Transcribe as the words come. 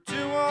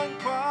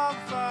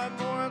unqualified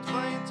morons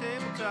playing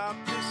tabletop.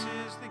 This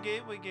is the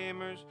Gateway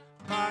Gamers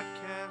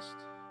podcast.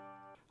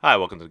 Hi,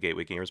 welcome to the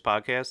Gateway Gamers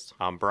podcast.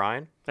 I'm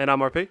Brian, And I'm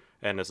RP.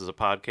 and this is a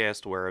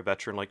podcast where a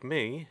veteran like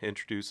me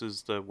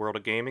introduces the world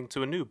of gaming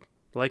to a noob.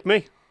 Like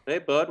me. Hey,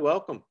 bud,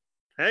 welcome.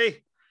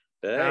 Hey,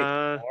 Hey,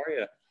 how are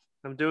you?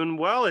 I'm doing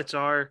well. It's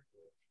our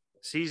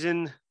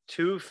season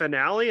 2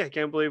 finale. I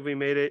can't believe we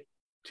made it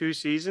 2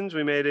 seasons.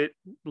 We made it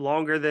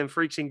longer than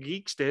Freaks and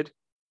Geeks did.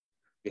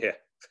 Yeah,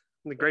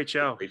 A great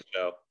show. great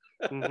show.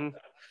 Mhm.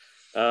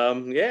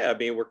 Yeah, I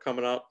mean, we're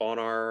coming up on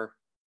our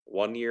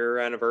 1-year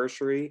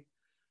anniversary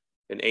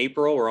in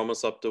April. We're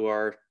almost up to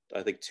our,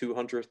 I think,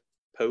 200th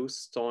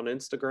post on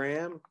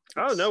Instagram.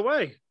 Oh, no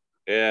way.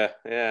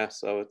 Yeah.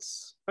 So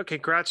it's Okay,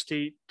 congrats to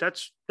you.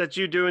 That's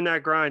you doing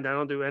that grind. I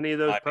don't do any of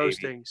those My baby.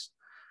 postings.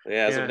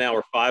 as Yeah. of now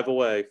we're 5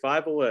 away.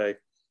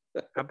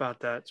 How about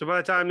that? So by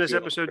the time this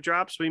 200. episode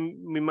drops, we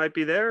might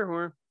be there,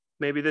 or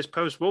maybe this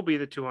post will be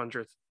the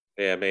 200th.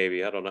 Yeah,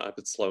 maybe. I don't know. I've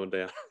been slowing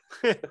down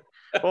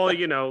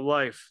Well,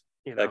 life.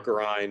 that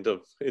grind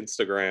of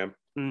Instagram.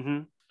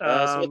 Mm-hmm.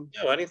 So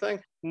what's new?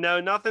 Anything? No,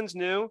 nothing's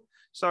new.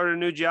 Started a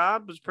new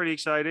job. It was pretty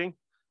exciting.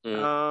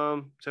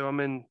 Mm. So I'm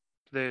in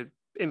the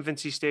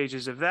infancy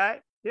stages of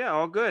that. Yeah,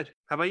 all good.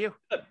 How about you?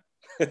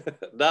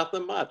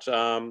 Nothing much.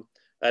 I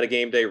had a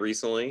game day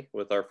recently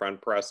with our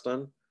friend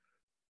Preston.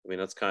 I mean,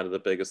 that's kind of the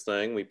biggest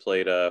thing. We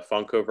played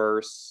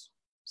Funkoverse,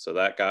 so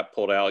that got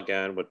pulled out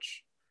again,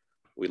 which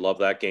we love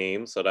that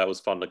game. So that was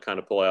fun to kind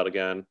of pull out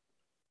again.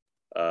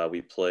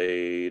 We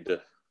played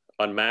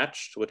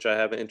Unmatched, which I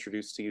haven't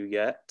introduced to you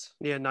yet.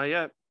 Yeah, not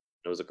yet.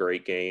 It was a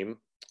great game.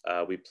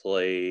 We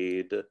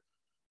played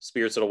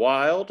Spirits of the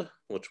Wild,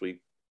 which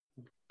we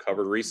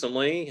covered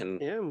recently,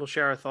 and Yeah, and we'll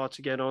share our thoughts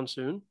again on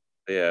soon.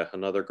 yeah,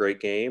 another great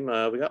game.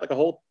 We got like a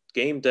whole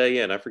game day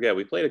in. I forget.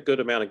 We played a good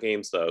amount of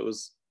games though. It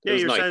was Yeah,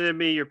 you're nice. sending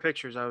me your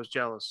pictures. I was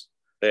jealous.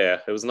 Yeah,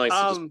 it was nice to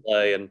Um, just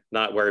play and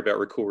not worry about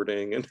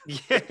recording. And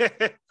Yeah,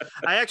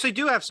 I actually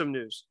do have some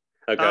news.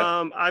 okay,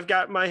 I've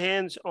got my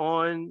hands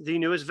on the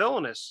newest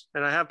Villainous,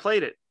 and I have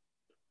played it.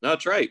 no,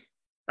 that's right.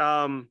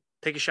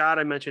 Take a shot.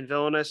 I mentioned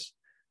Villainous.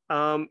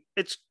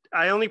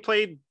 I only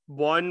played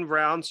one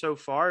round so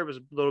far. It was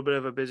a little bit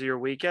of a busier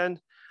weekend.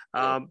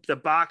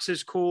 The box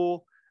is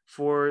cool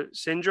for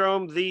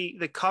Syndrome.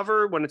 The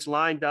cover when it's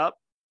lined up,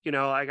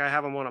 like I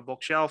have them on a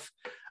bookshelf.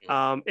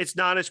 It's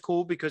not as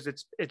cool because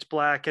it's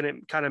black and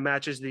it kind of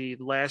matches the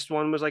last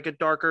one was like a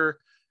darker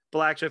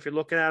black. So if you're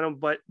looking at them,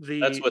 but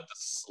That's with the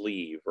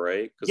sleeve,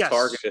 right? Because Yes.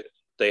 Target,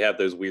 they have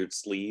those weird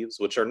sleeves,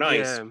 which are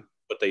nice, Yeah.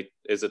 but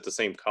is it the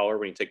same color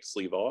when you take the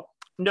sleeve off?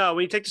 No,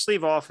 when you take the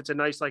sleeve off, it's a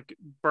nice like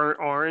burnt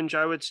orange,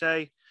 I would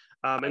say.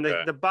 And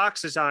Okay. the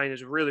box design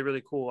is really,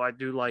 really cool. I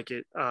do like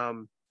it.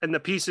 And the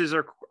pieces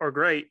are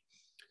great.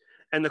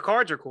 And the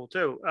cards are cool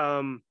too.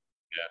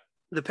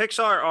 The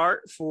Pixar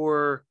art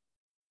for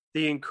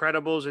The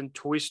Incredibles and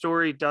Toy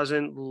Story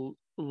doesn't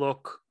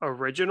look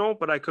original,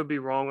 but I could be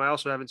wrong. I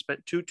also haven't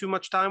spent too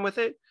much time with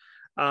it.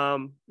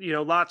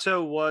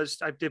 Lotso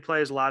I did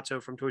play as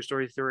Lotso from Toy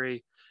Story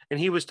 3, and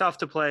he was tough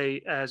to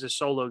play as a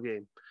solo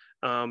game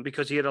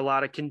because he had a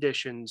lot of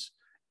conditions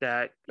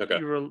that Okay.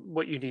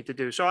 what you need to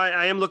do. So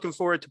I am looking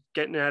forward to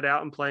getting that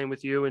out and playing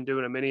with you and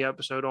doing a mini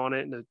episode on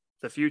it in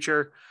the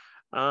future.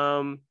 Yeah,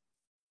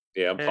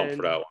 I'm pumped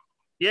for that one.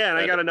 Yeah, and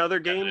I got another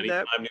And game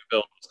anytime that new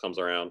Villains comes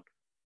around,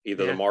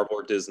 either Yeah. the Marvel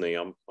or Disney,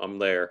 I'm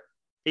there.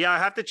 I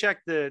have to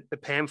check the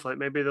pamphlet.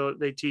 Maybe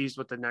they teased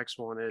what the next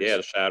one is. Yeah,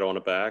 the shadow on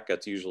the back.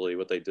 That's usually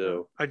what they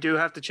do. I do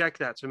have to check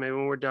that. So maybe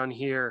when we're done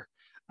here,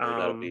 Maybe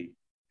that'll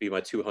be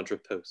my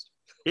 200th post.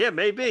 yeah,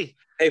 maybe.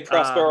 Hey,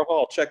 Prospero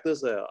Hall, check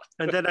this out.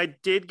 And then I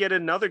did get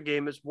another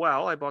game as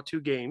well. I bought 2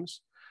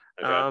 games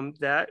Okay.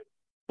 that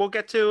we'll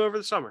get to over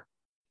the summer.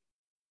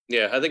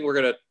 Yeah, I think we're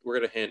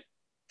gonna hint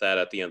that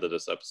at the end of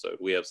this episode.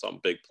 We have something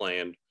big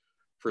planned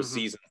for Mhm.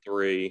 season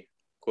 3,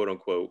 quote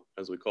unquote,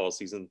 as we call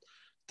season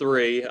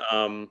 3.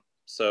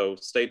 So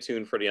stay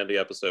tuned for the end of the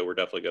episode. We're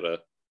definitely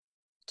gonna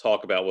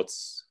talk about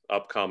what's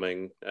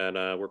upcoming, and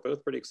we're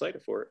both pretty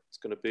excited for it. It's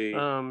gonna be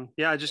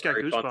I just got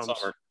very fun goosebumps.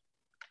 summer.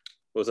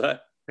 What was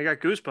that? I got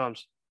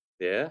goosebumps.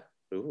 Yeah.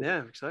 Ooh. Yeah,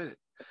 I'm excited.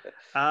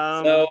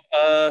 So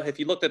if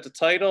you looked at the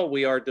title,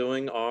 we are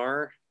doing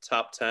our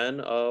top 10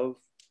 of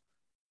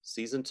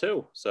season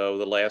 2. So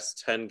the last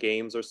 10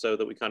 games or so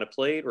that we kind of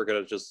played, we're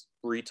going to just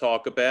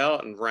re-talk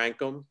about and rank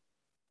them.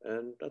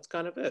 And that's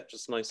kind of it.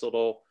 Just a nice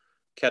little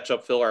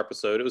catch-up filler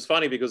episode. It was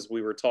funny because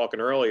we were talking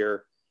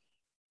earlier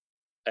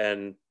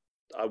and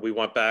we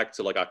went back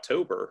to like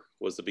October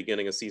was the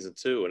beginning of season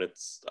 2. And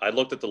I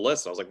looked at the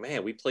list and I was like,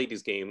 man, we played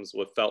these games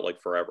what felt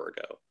like forever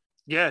ago.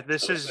 Yeah,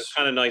 this So is it's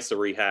kind of nice to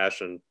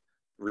rehash and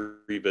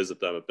revisit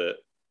them a bit.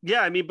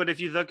 Yeah, I mean, but if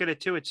you look at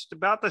it too, it's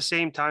about the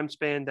same time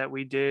span that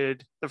we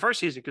did the first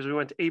season because we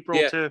went to April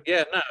to.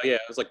 It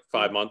was like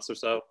 5 months or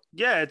so.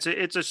 Yeah,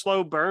 it's a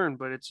slow burn,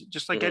 but it's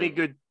just like any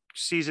good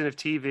season of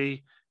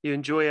TV. You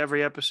enjoy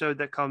every episode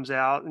that comes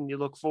out, and you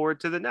look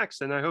forward to the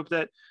next. And I hope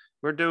that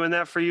we're doing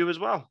that for you as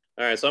well.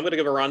 All right, so I'm going to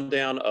give a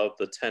rundown of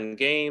the 10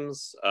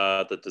 games,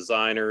 the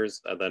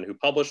designers, and then who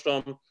published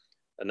them,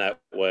 and that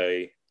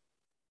way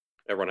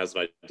everyone has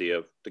an idea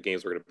of the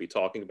games we're going to be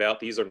talking about.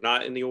 These are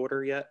not in the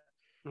order yet.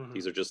 Mhm.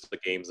 These are just the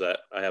games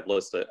that I have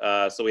listed.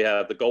 So we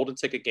have the Golden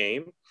Ticket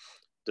game,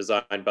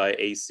 designed by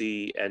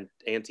AC and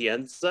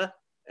Antienza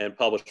and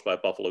published by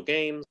Buffalo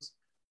Games.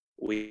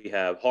 We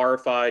have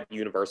Horrified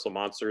Universal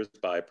Monsters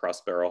by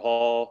Prospero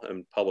Hall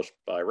and published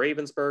by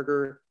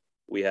Ravensburger.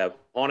 We have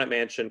Haunted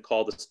Mansion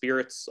Call the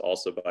Spirits,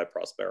 also by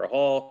Prospero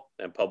Hall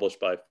and published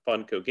by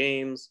Funko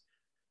Games.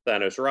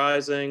 Thanos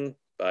Rising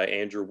by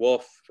Andrew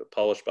Wolf,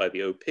 published by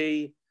the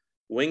OP.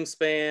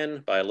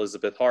 Wingspan by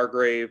Elizabeth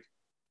Hargrave,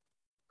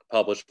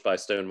 published by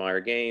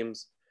Stonemaier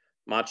Games.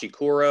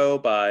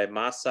 Machikoro by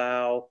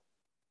Masao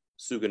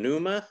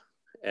Suganuma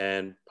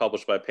and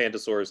published by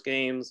Pandasaurus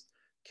Games.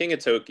 King of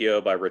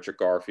Tokyo by Richard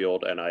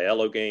Garfield and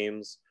Aiello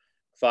Games.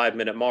 5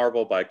 Minute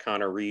Marvel by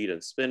Connor Reed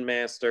and Spin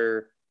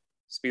Master.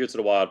 Spirits of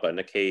the Wild by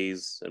Nick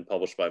Hayes and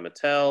published by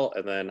Mattel.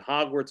 And then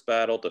Hogwarts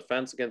Battle,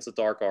 Defense Against the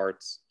Dark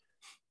Arts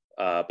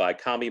by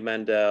Kami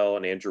Mendel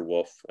and Andrew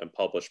Wolf and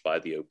published by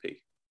the OP.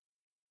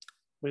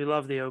 We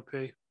love the OP.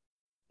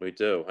 We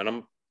do.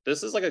 And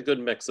this is like a good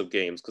mix of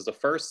games because the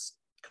first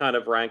kind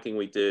of ranking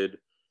we did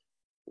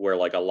where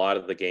like a lot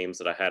of the games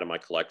that I had in my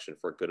collection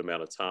for a good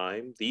amount of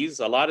time.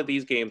 A lot of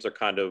these games are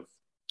kind of...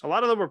 A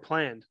lot of them were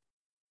planned.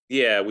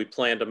 Yeah, we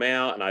planned them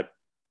out, and I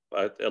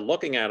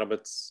looking at them,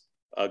 it's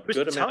a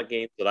good amount of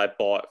games that I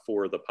bought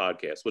for the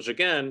podcast, which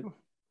again,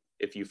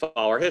 if you follow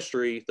our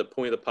history, the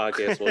point of the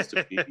podcast was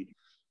to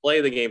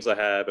play the games I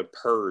have and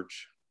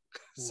purge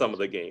some of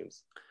the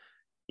games.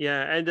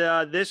 Yeah,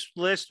 and this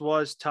list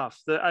was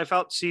tough. I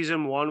felt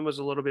season 1 was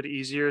a little bit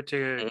easier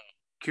to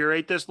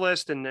curate this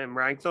list and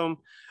rank them,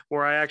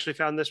 where I actually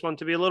found this one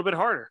to be a little bit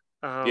harder.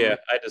 Yeah,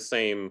 I had the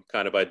same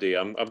kind of idea.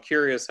 I'm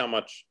curious how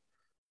much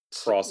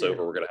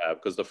crossover we're gonna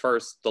have because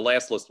the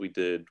last list we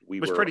did,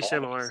 we was were pretty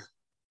similar.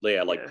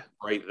 Yeah,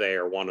 right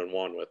there,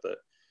 1-1 with it.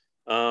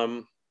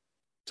 So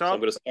I'm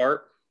gonna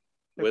start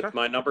with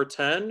my number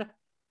 10,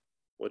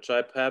 which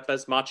I have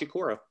as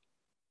Machikoro.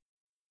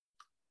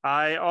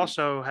 I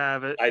also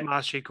have it,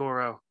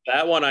 Machikoro.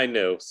 That one I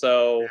knew.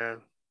 So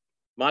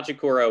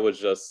Machikoro was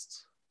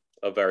just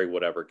a very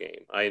whatever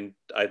game. I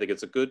think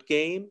it's a good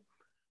game,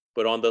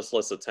 but on this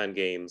list of 10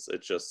 games,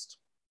 it's just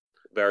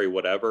very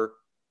whatever.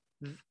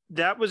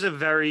 That was a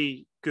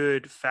very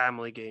good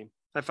family game.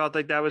 I felt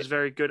like that was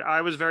very good.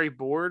 I was very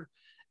bored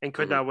and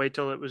could not wait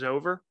till it was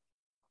over.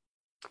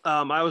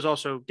 I was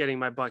also getting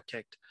my butt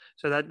kicked,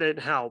 so that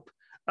didn't help.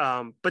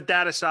 But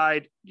that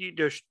aside,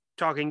 just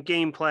talking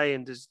gameplay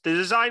and the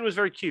design was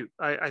very cute.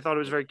 I thought it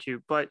was very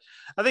cute, but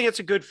I think it's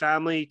a good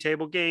family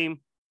table game.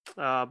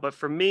 But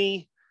for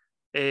me,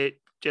 it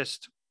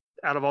just,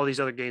 out of all these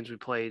other games we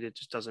played, it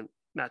just doesn't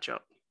match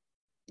up.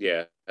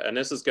 Yeah, and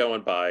this is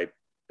going by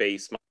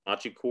base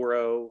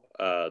Machikoro,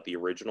 the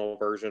original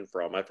version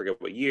from I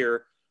forget what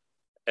year.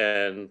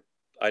 And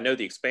I know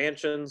the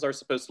expansions are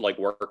supposed to like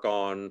work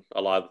on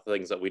a lot of the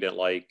things that we didn't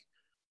like.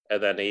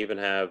 And then they even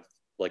have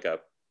like a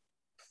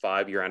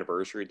 5-year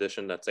anniversary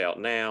edition that's out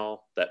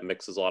now that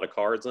mixes a lot of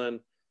cards in.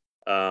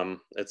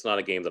 It's not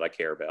a game that I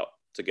care about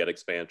to get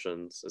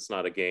expansions. It's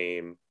not a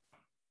game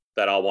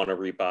that I'll want to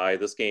rebuy.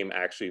 This game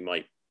actually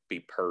might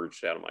be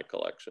purged out of my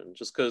collection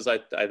just because I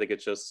think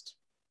it's just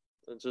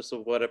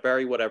a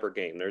very whatever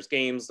game. There's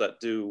games that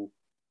do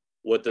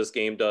what this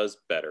game does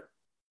better.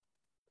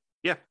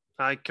 Yeah,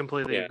 I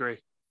completely agree.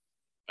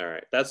 All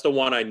right. That's the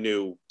one I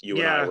knew you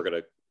and I were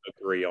going to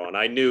agree on.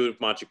 I knew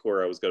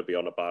Machikoro was going to be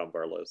on the bottom of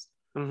our list.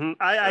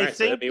 I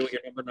think so you're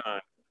number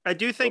 9. I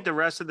do think the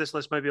rest of this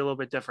list might be a little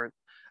bit different.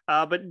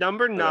 But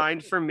number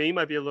 9 for me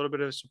might be a little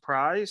bit of a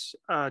surprise,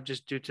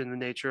 just due to the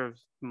nature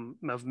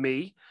of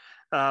me.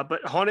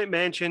 But Haunted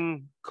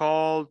Mansion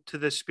Call to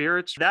the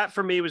Spirits, that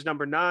for me was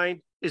number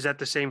 9. Is that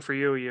the same for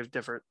you, or you have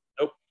different?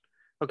 Nope.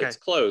 Okay. It's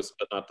close,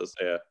 but not the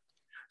same.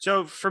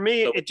 So for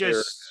me,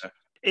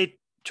 it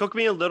took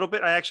me a little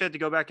bit. I actually had to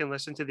go back and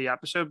listen to the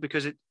episode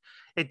because it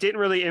didn't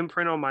really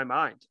imprint on my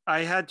mind. I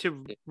had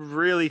to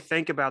really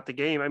think about the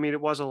game. I mean,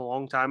 it was a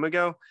long time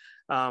ago,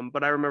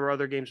 but I remember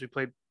other games we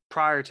played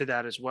prior to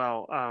that as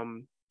well.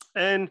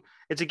 And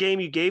it's a game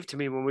you gave to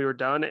me when we were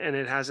done, and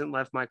it hasn't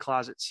left my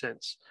closet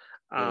since.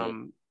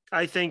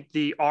 I think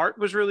the art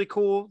was really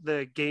cool.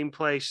 The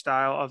gameplay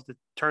style of the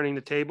turning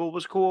the table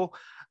was cool.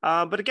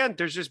 But again,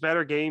 there's just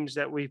better games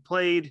that we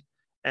played.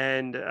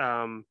 And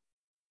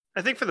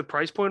I think for the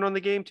price point on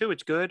the game too,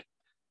 it's good.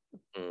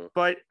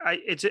 But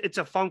it's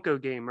a Funko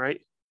game,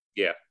 right?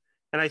 Yeah.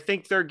 And I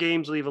think their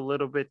games leave a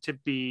little bit to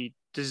be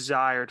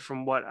desired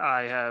from what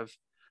I have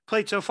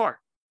played so far.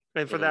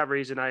 And for that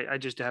reason, I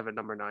just have it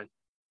number 9.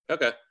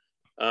 Okay.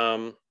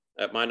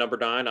 At my number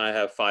 9, I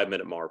have 5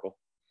 Minute Marvel.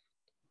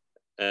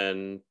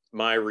 And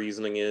my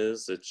reasoning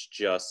is it's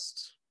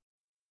just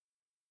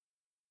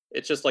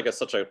like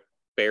such a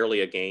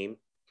barely a game.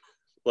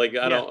 Like,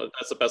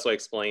 that's the best way to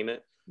explain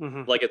it.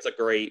 Like, it's a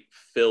great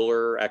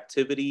filler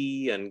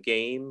activity and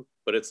game,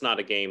 but it's not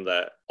a game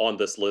that on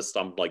this list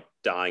I'm like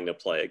dying to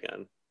play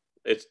again.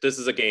 This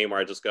is a game where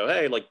I just go,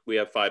 hey, like, we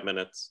have 5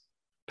 minutes.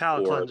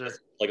 Palate cleanser.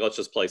 Like, let's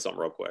just play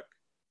something real quick.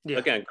 Yeah.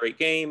 Again, great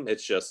game.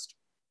 It's just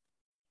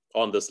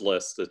on this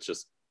list, it's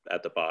just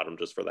at the bottom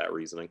just for that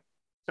reasoning.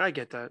 I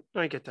get that.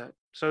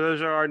 So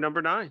those are our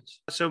number 9s.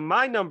 So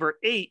my number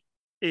 8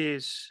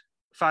 is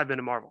 5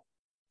 Minute Marvel.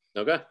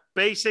 Okay.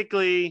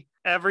 Basically,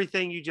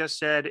 everything you just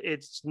said.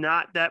 It's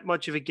not that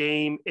much of a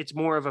game. It's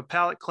more of a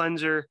palate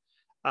cleanser.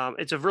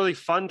 It's a really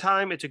fun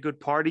time. It's a good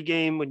party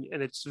game,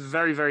 and it's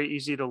very, very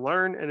easy to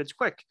learn, and it's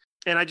quick.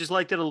 And I just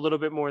liked it a little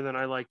bit more than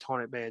I liked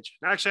Haunted Mansion.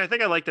 Actually, I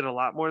think I liked it a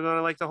lot more than I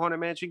liked the Haunted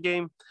Mansion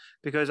game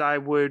because I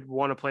would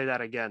want to play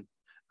that again.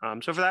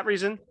 So for that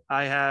reason,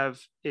 I have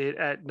it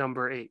at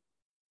number 8.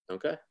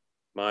 Okay.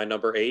 My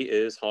number 8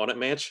 is Haunted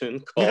Mansion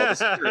Call of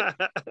the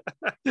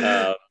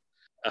Spirit.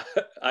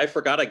 I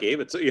forgot I gave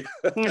it to you.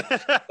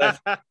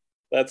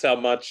 That's how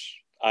much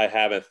I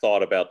haven't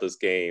thought about this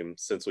game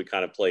since we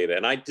kind of played it.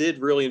 And I did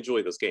really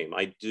enjoy this game.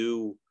 I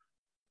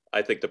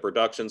think the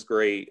production's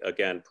great.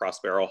 Again,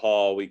 Prospero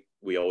Hall,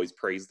 we always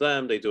praise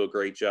them. They do a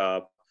great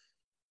job.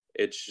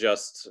 It's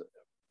just,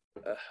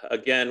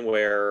 again,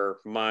 where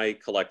my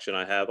collection,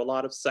 I have a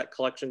lot of set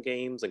collection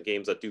games and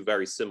games that do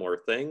very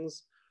similar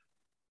things.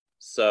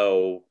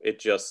 So it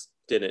just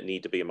didn't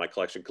need to be in my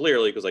collection,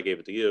 clearly, because I gave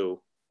it to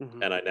you.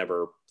 Mm-hmm. And I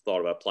never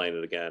thought about playing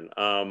it again.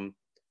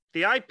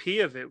 The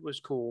IP of it was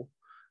cool.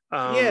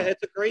 Yeah,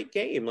 it's a great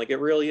game. Like, it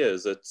really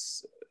is.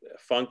 It's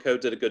Funko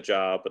did a good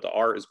job, but the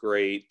art is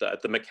great.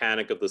 The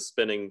mechanic of the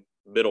spinning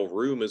middle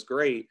room is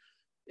great.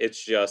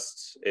 It's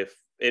just, if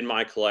in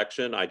my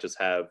collection, I just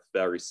have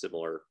very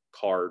similar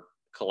card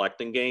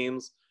collecting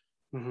games,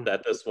 mm-hmm.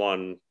 that this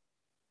one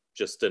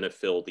just didn't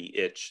fill the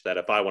itch that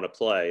if I want to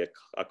play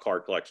a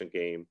card collection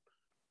game,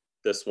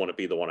 this wouldn't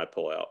be the one I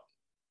pull out.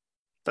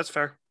 That's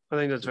fair. I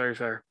think that's very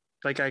fair.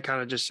 Like I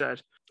kind of just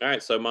said. All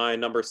right. So my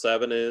number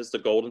 7 is the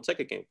Golden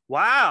Ticket game.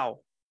 Wow.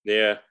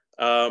 Yeah.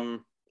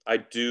 I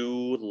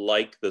do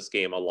like this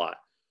game a lot.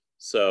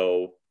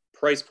 So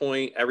price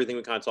point, everything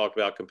we kind of talked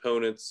about,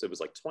 components, it was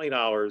like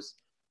 $20.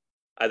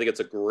 I think it's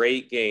a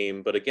great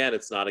game, but again,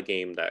 it's not a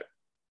game that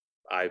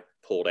I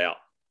pulled out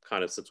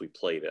kind of since we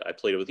played it. I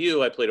played it with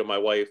you. I played it with my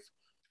wife.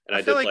 And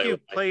I feel like you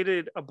played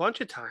it a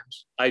bunch of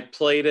times. I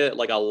played it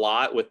like a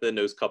lot within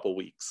those couple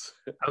weeks.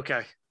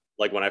 Okay.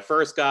 Like when I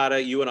first got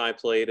it, you and I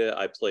played it.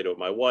 I played it with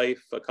my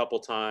wife a couple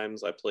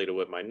times. I played it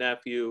with my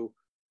nephew.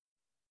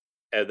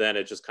 And then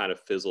it just kind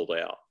of fizzled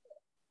out.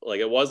 Like,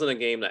 it wasn't a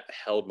game that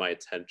held my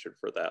attention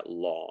for that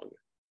long.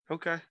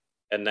 Okay.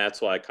 And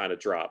that's why I kind of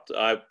dropped.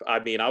 I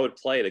mean, I would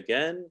play it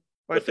again,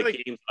 but the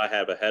games I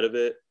have ahead of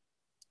it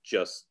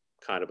just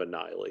kind of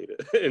annihilate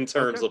it in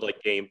terms of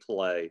like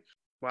gameplay.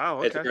 Wow.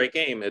 Okay. It's a great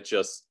game. It's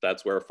just,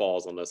 that's where it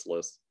falls on this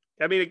list.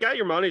 I mean, it got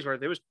your money's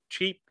worth. It was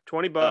cheap,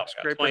 $20,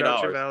 great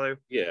production value.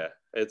 Yeah,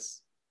 it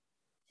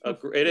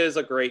is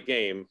a great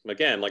game.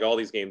 Again, like all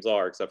these games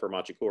are, except for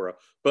Machikoro.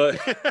 But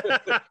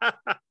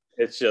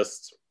it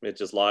just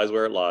lies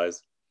where it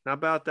lies. How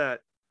about that?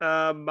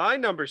 My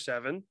number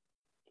 7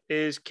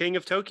 is King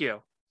of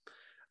Tokyo.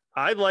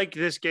 I like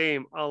this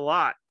game a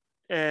lot,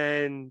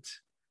 and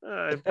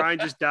Brian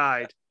just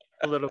died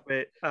a little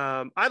bit.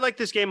 I like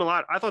this game a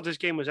lot. I thought this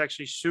game was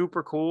actually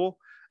super cool.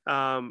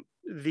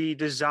 The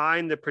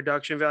design, the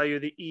production value,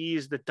 the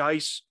ease, the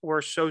dice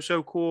were so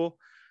cool.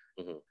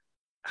 Mm-hmm.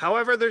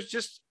 However,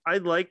 I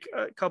like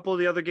a couple of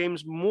the other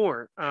games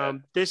more.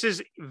 This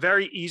is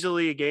very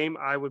easily a game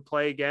I would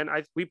play again.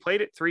 We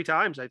played it 3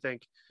 times, I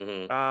think.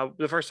 Mm-hmm.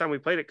 The first time we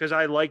played it, because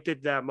I liked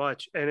it that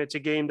much. And it's a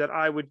game that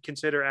I would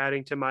consider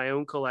adding to my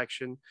own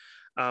collection.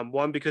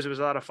 One, because it was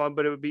a lot of fun,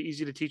 but it would be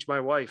easy to teach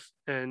my wife.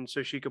 And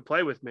so she could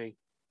play with me.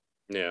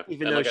 Yeah.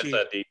 And like I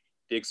said, the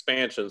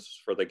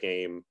expansions for the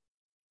game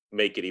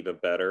make it even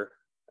better.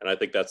 And I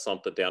think that's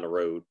something down the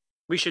road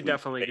we should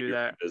definitely do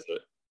that.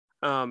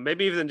 Visit.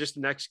 Maybe even just the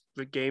next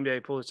game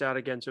day, pull this out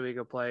again so we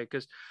can play.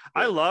 Because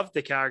I loved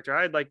the character.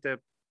 I had like the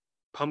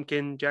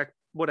pumpkin Jack,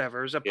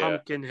 whatever. It was a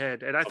pumpkin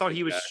head, and I thought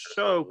he was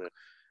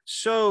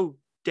so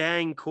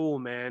dang cool,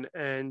 man.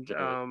 And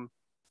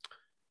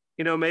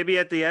maybe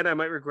at the end I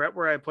might regret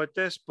where I put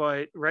this,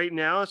 but right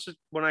now it's just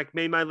when I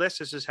made my list,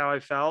 this is how I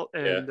felt,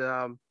 and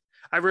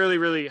I really,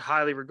 really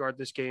highly regard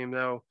this game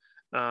though.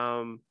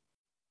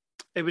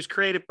 It was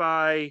created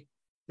by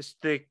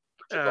Richard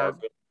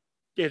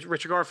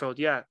Garfield.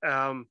 Yeah.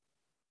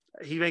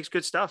 He makes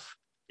good stuff.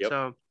 Yep.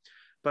 So,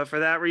 but for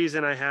that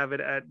reason, I have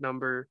it at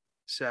number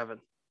 7.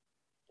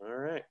 All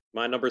right.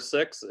 My number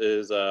 6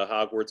 is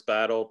Hogwarts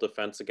Battle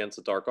Defense Against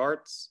the Dark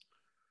Arts.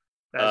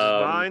 That's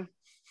mine.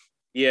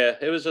 Yeah,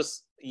 it was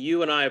just,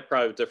 you and I have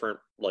probably different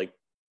like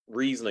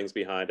reasonings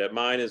behind it.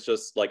 Mine is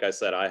just, like I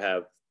said, I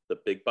have the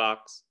big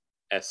box.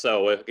 And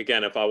so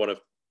if I want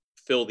to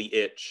fill the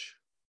itch,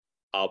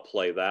 I'll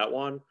play that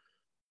one.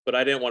 But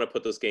I didn't want to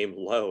put this game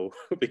low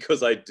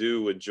because I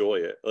do enjoy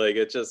it. Like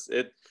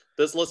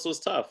this list was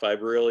tough. I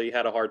really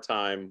had a hard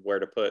time where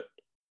to put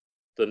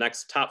the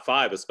next top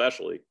 5,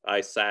 especially.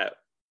 I sat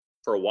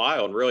for a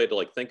while and really had to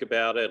like think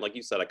about it. Like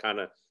you said, I kind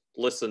of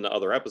listened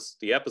to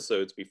the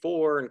episodes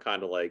before and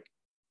kind of like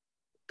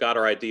got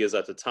our ideas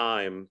at the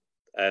time.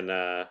 And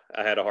I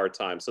had a hard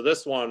time. So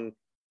this one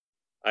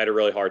I had a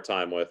really hard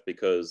time with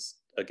because,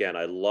 again,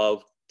 I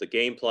love the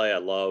gameplay. I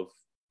love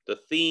the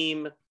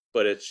theme,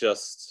 but it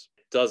just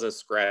doesn't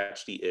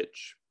scratch the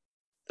itch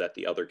that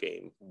the other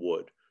game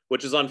would,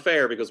 which is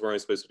unfair because we're only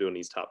supposed to be doing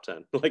these top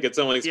 10. Like it's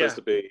only supposed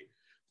to be,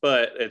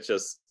 but it's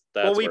just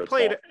that's we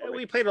played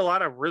a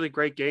lot of really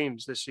great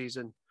games this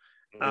season.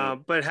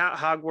 But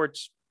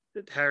Hogwarts,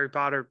 Harry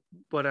Potter,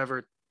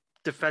 whatever,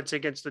 Defense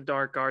Against the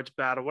Dark Arts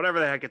battle, whatever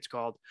the heck it's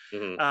called.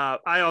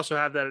 I also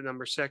have that at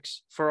number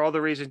 6 for all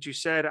the reasons you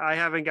said. I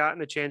haven't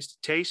gotten a chance to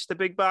taste the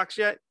big box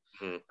yet.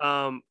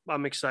 I'm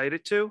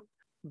excited to,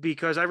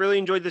 because I really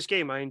enjoyed this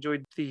game. I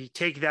enjoyed the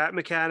take that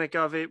mechanic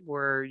of it,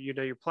 where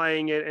you're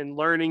playing it and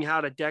learning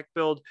how to deck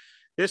build.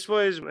 This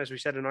was, as we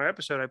said in our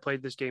episode, I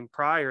played this game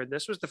prior.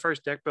 This was the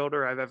first deck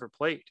builder I've ever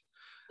played.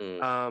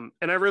 And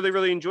I really,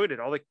 really enjoyed it.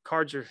 All the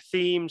cards are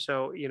themed,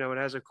 so it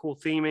has a cool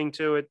theming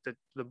to it.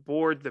 The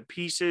board, the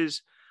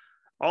pieces,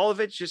 all of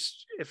it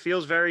it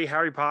feels very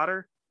Harry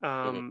Potter.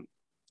 And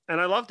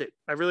I loved it.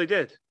 I really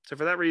did. So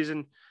for that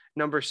reason,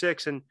 number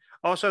 6. And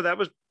also that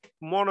was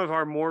one of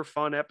our more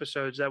fun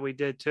episodes that we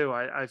did too.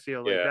 I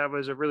feel like that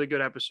was a really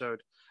good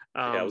episode.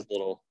 I was a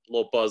little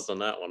buzzed on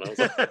that one. I was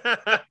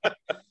like...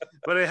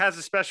 But it has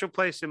a special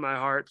place in my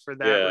heart for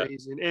that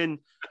reason, and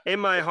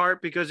in my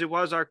heart because it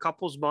was our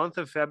couples month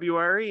of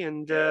February,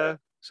 and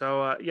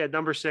so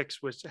number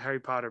 6 was Harry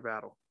Potter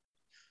battle.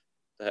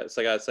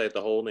 So I gotta say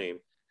the whole name: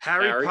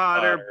 Harry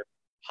Potter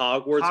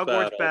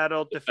Hogwarts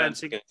battle,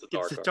 Defense Against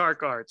the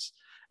Dark Arts.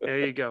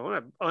 There you go.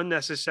 What an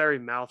unnecessary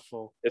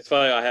mouthful. It's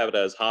funny. I have it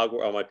as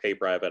Hogwarts on my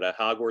paper. I have it at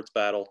Hogwarts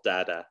battle.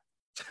 Dada.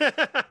 Well,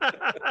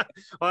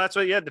 that's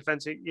what.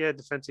 Defense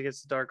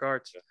Against the Dark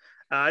Arts.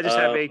 I just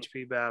have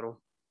HP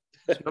battle.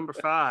 It's number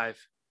 5.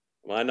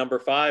 My number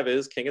 5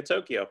 is King of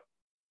Tokyo.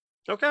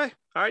 Okay.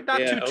 All right.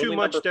 Not too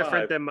much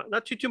different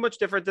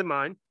than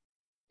mine.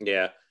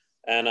 Yeah.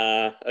 And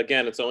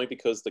again, it's only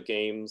because the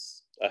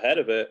games ahead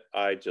of it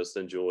I just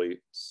enjoy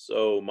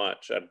so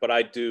much. But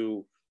I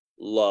do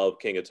love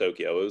King of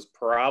Tokyo. It was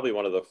probably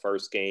one of the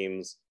first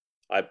games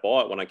I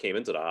bought when I came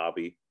into the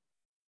hobby.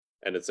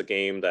 And it's a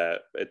game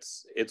that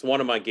it's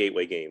one of my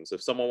gateway games.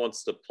 If someone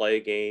wants to play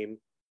a game,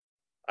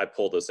 I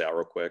pull this out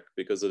real quick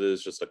because it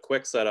is just a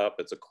quick setup.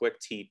 It's a quick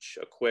teach,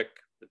 a quick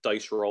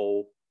dice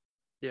roll.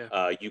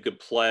 Yeah. You could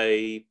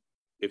play,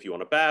 if you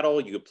want to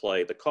battle, you could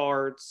play the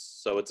cards.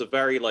 So it's a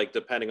very,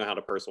 depending on how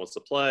the person wants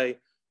to play.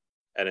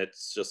 And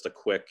it's just a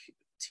quick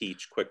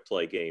teach, quick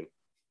play game.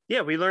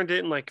 Yeah, we learned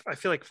it in I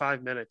feel like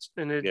 5 minutes.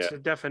 And it's a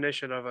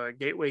definition of a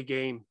gateway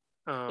game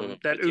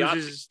that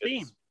oozes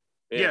theme.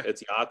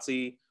 It's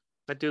Yahtzee.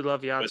 I do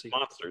love Yahtzee. It's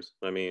monsters.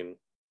 I mean,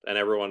 and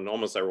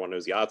almost everyone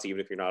knows Yahtzee,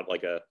 even if you're not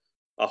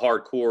a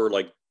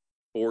hardcore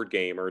board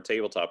game or a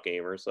tabletop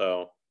gamer.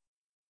 So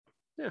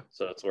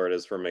so that's where it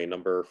is for me,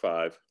 number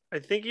 5. I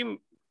think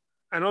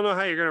I don't know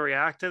how you're going to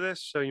react to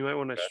this, so you might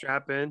want to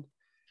strap in.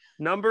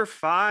 Number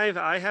 5,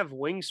 I have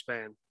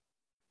Wingspan.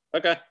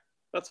 Okay,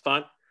 that's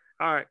fine.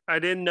 All right. I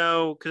didn't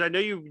know, because I know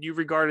you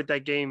regarded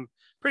that game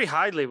pretty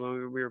highly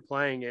when we were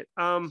playing it.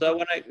 So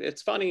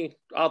it's funny,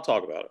 I'll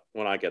talk about it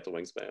when I get to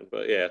Wingspan,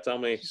 but tell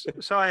me.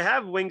 So I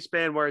have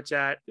Wingspan where it's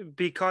at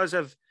because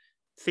of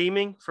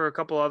theming for a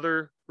couple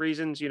other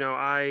reasons.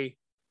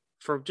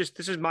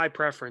 This is my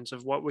preference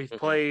of what we've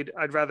played.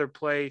 I'd rather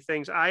play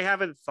things. I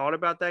haven't thought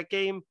about that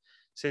game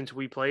since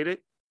we played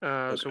it.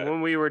 So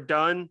when we were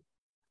done,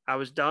 I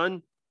was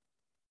done.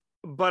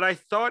 But I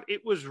thought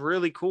it was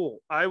really cool.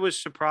 I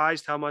was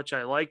surprised how much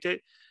I liked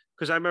it,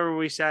 because I remember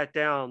we sat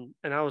down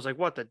and I was like,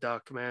 what the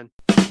duck, man?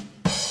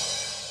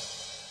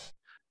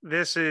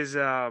 This is,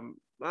 I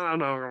don't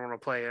know if I want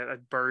to play a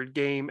bird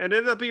game. And it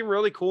ended up being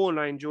really cool. And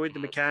I enjoyed the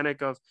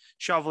mechanic of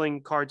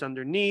shoveling cards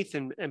underneath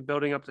and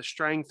building up the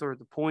strength or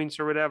the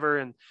points or whatever.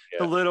 And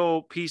the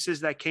little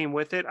pieces that came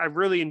with it. I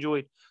really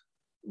enjoyed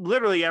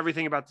literally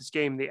everything about this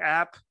game. The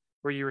app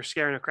where you were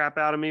scaring the crap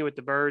out of me with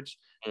the birds.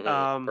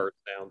 Bird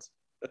sounds.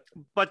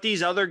 But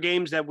these other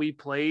games that we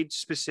played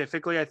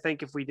specifically, I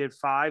think if we did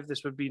 5,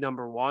 this would be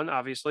number 1,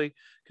 obviously,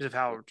 because of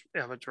how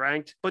it's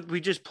ranked. But we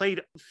just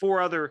played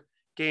 4 other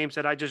games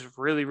that I just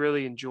really,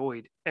 really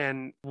enjoyed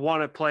and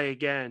want to play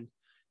again.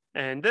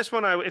 And this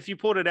one, if you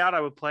pulled it out, I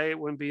would play. It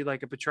wouldn't be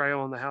like a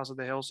Betrayal on the House of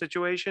the Hill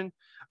situation,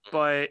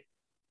 but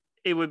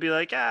it would be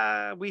like,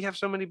 we have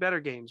so many better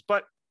games.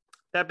 But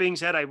that being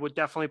said, I would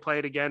definitely play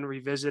it again,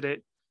 revisit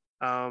it.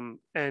 And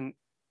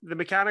the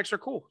mechanics are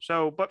cool.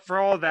 So, but for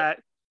all that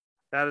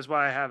is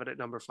why I have it at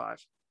number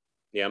 5.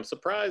 Yeah, I'm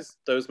surprised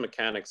those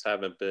mechanics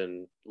haven't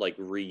been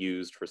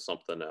reused for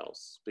something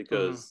else,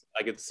 because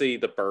I could see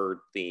the bird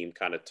theme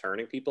kind of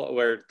turning people,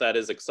 where that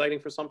is exciting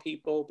for some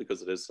people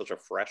because it is such a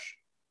fresh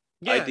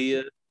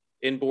idea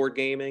in board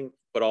gaming,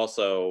 but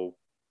also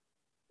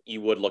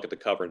you would look at the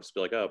cover and just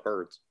be like, oh,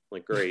 birds,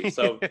 great.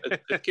 So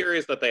it's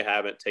curious that they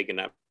haven't taken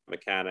that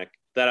mechanic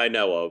that I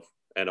know of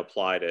and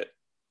applied it.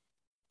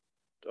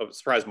 I'm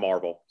surprised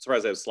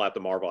they've slapped the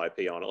Marvel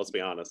IP on it. Let's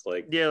be honest.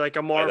 Like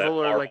a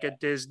Marvel or like a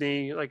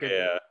Disney,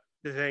 the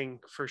thing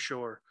for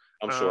sure.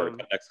 I'm sure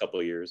the next couple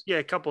of years. Yeah,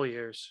 a couple of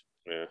years.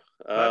 Yeah.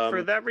 But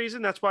for that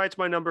reason, that's why it's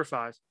my number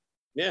 5.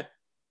 Yeah,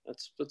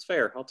 that's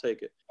fair. I'll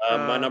take it.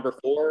 My number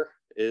 4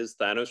 is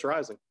Thanos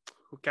Rising.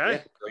 Okay.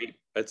 Yeah, great.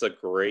 It's a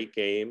great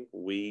game.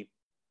 We've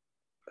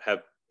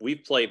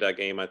played that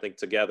game, I think,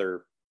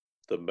 together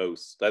the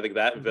most. I think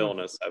that and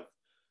Villainous have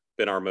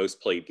been our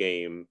most played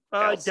game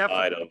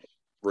outside of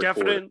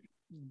recording.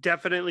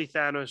 Definitely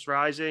Thanos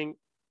Rising.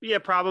 Yeah,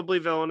 probably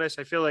Villainous.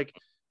 I feel like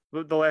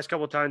the last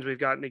couple of times we've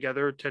gotten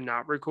together to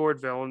not record,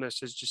 Villainous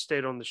has just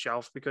stayed on the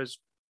shelf because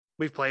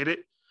we've played it.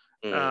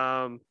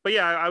 But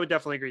yeah, I would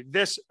definitely agree.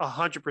 This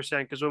 100%,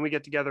 because when we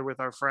get together with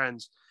our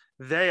friends,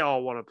 they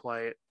all want to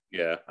play it.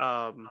 Yeah.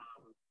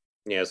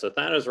 Yeah, so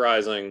Thanos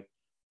Rising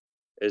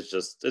is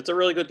it's a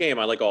really good game.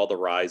 I like all the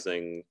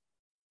Rising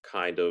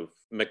kind of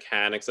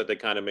mechanics that they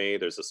kind of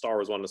made. There's a Star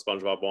Wars one, the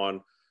SpongeBob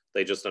one.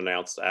 They just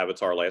announced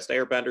Avatar Last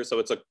Airbender, so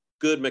it's a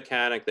good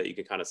mechanic that you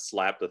can kind of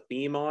slap the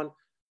theme on.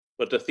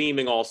 But the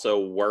theming also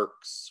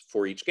works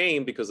for each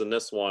game, because in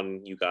this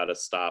one, you got to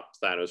stop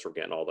Thanos from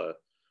getting all the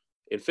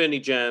Infinity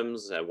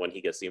Gems, and when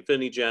he gets the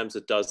Infinity Gems,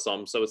 it does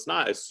something. So it's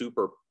not a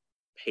super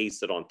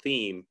pasted on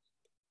theme.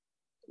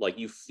 Like,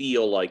 you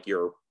feel like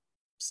you're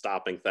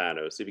stopping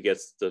Thanos. If he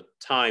gets the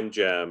Time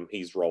Gem,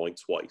 he's rolling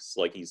twice.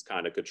 Like, he's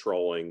kind of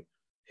controlling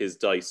his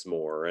dice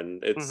more.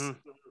 And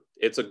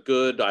it's a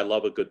good, I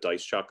love a good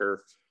dice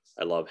chucker.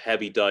 I love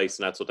heavy dice,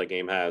 and that's what the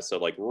game has. So,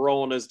 like,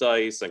 rolling his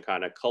dice and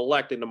kind of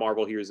collecting the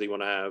Marvel heroes that you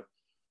want to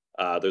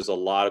have. There's a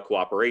lot of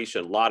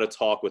cooperation, a lot of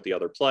talk with the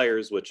other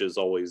players, which is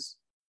always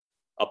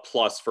a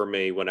plus for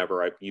me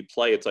whenever you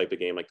play a type of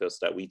game like this,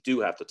 that we do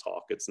have to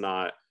talk. It's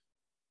not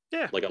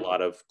like a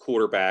lot of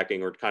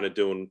quarterbacking or kind of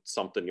doing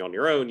something on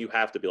your own. You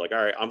have to be like,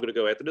 all right, I'm going to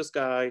go after this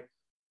guy.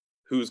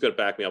 Who's going to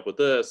back me up with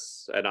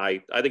this? And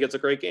I think it's a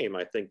great game.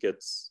 I think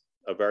it's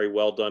a very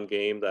well done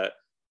game that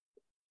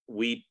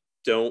we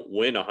don't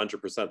win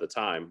 100% of the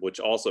time,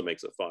 which also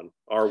makes it fun.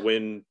 Our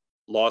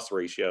win-loss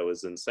ratio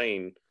is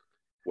insane,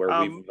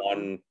 where we've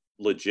won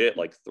legit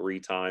like 3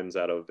 times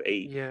out of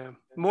 8. Yeah.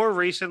 More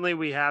recently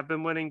we have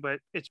been winning, but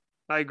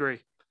I agree.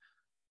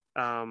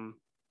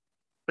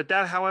 But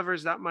that, however,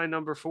 is not my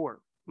number 4.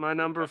 My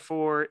number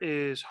 4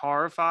 is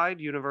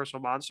Horrified Universal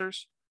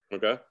Monsters.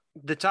 Okay.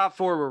 The top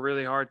 4 were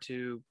really hard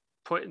to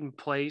put in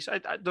place.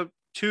 The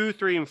 2,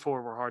 3, and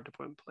 4 were hard to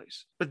put in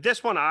place. But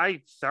this one,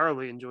 I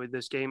thoroughly enjoyed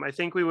this game. I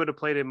think we would have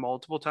played it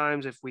multiple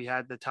times if we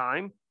had the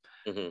time.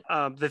 The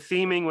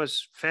theming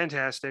was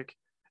fantastic.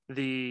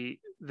 The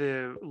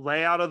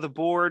layout of the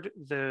board,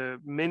 the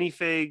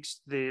minifigs,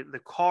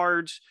 the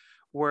cards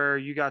where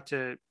you got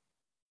to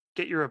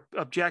get your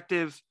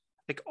objective,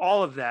 like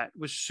all of that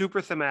was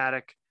super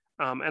thematic.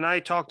 And I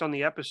talked on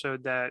the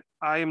episode that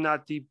I am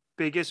not the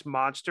biggest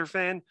monster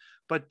fan,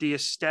 but the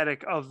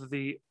aesthetic of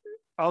the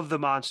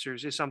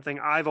monsters is something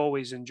I've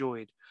always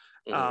enjoyed.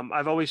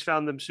 I've always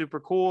found them super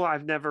cool.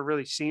 I've never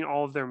really seen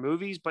all of their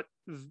movies, but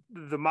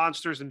the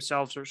monsters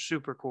themselves are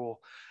super cool.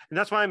 And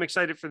that's why I'm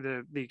excited for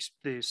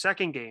the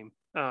second game.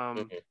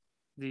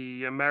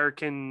 The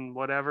American,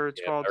 whatever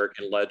it's called.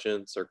 American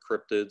Legends or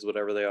Cryptids,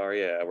 whatever they are.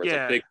 Yeah. Where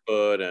it's like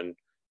Bigfoot and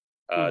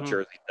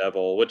Jersey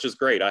Devil, which is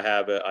great. I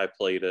have it. I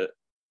played it.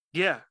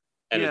 Yeah.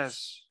 And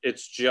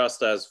it's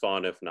just as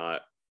fun, if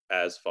not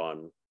as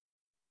fun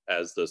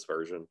as this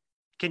version.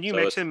 Can you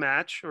mix and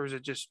match, or is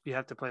it just you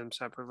have to play them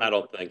separately? I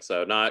don't think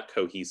so. Not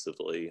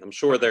cohesively. I'm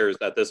sure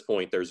at this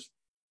point there's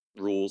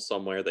rules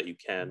somewhere that you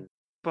can.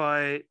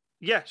 But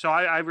yeah, so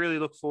I really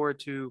look forward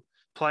to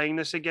playing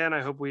this again.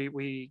 I hope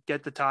we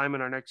get the time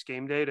in our next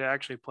game day to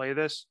actually play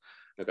this.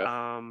 Okay.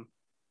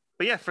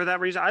 But yeah, for that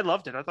reason, I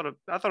loved it. I thought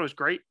it was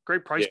great.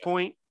 Great price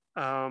point.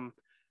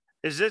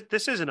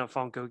 This isn't a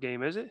Funko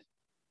game, is it?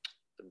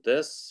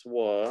 This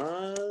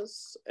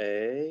was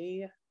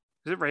Is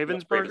it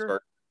Ravensburger?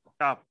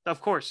 Oh, of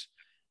course.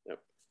 Yep.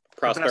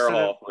 Prospero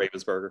Hall,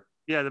 Ravensburger.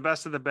 Yeah, the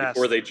best of the best.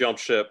 Before they jump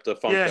ship to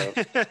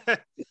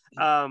Funko.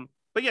 Yeah.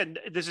 But yeah,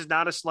 this is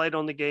not a slight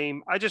on the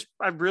game. I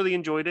really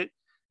enjoyed it.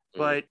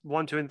 But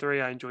 1, 2, and 3,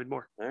 I enjoyed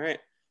more. All right.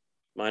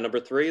 My number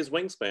 3 is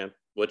Wingspan,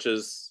 which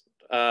is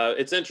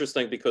it's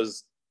interesting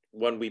because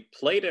when we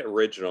played it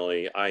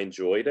originally, I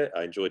enjoyed it.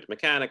 I enjoyed the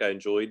mechanic. I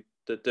enjoyed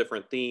the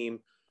different theme.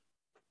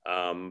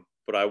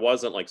 But I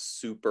wasn't like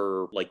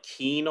super like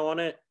keen on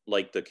it,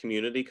 like the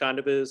community kind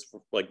of is.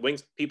 Like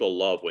people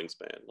love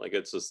Wingspan. Like,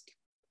 it's just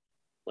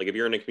like, if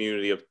you're in a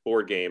community of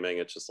board gaming,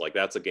 it's just like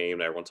that's a game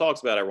that everyone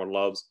talks about, everyone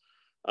loves.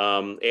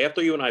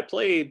 After you and I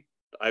played,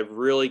 I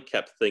really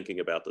kept thinking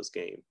about this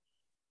game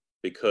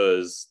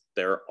because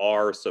there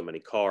are so many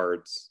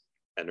cards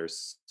and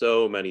there's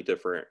so many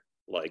different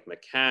like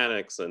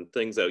mechanics and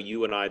things that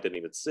you and I didn't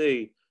even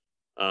see.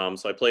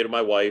 So I played with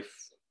my wife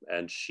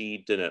and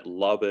she didn't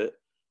love it.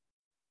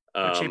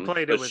 But she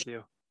played it with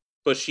you.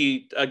 But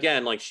she,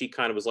 again, like, she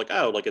kind of was like,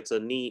 oh, like, it's a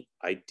neat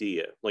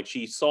idea. Like,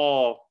 she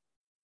saw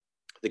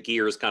the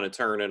gears kind of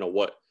turn into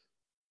what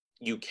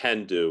you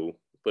can do,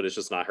 but it's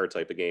just not her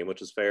type of game,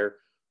 which is fair.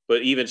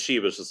 But even she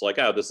was just like,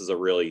 oh, this is a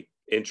really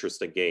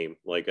interesting game.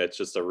 Like, it's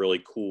just a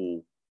really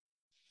cool,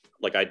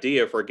 like,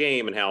 idea for a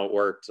game and how it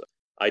worked.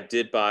 I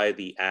did buy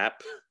the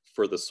app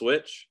for the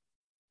Switch.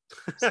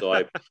 So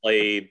I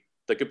played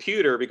the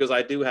computer because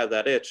I do have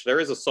that itch. There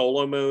is a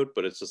solo mode,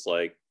 but it's just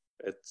like,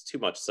 it's too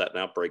much setting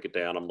up, break it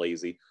down. I'm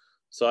lazy.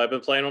 So I've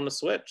been playing on the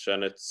Switch,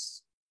 and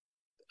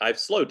I've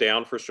slowed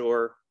down for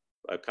sure.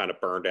 I've kind of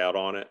burned out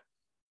on it,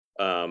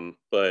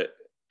 but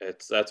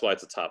that's why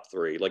it's a top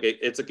 3. Like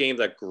it's a game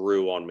that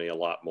grew on me a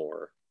lot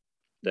more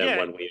than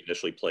when we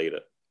initially played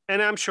it.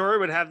 And I'm sure it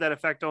would have that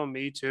effect on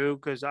me too,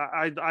 because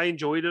I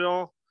enjoyed it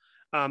all.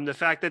 The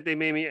fact that they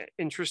made me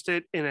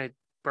interested in a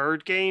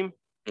bird game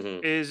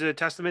is a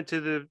testament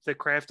to the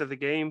craft of the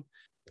game.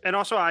 And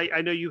also,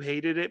 I know you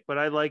hated it, but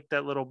I like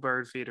that little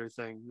bird feeder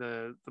thing,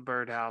 the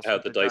bird house. Oh,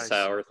 the dice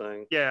tower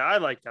thing. Yeah, I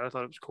liked that. I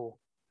thought it was cool.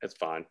 It's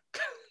fine.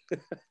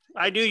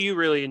 I knew you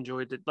really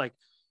enjoyed it, like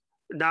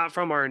not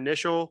from our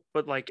initial,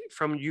 but like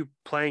from you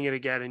playing it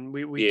again, and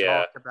we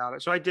talked about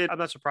it. So I did. I'm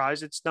not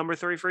surprised. It's number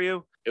 3 for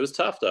you. It was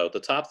tough though. The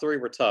top 3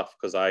 were tough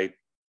because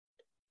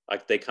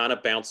they kind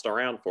of bounced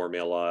around for me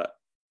a lot.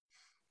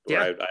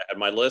 Yeah, I had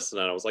my list,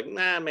 and then I was like,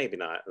 nah, maybe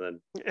not.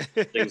 And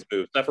then things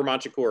moved. Except for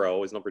Manchikura,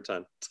 always number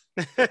 10.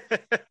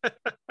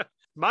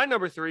 My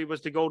number 3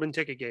 was the Golden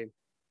Ticket game.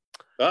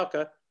 Oh,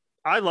 okay.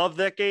 I love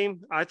that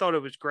game. I thought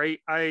it was great.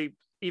 I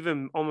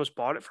even almost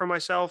bought it for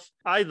myself.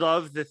 I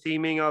love the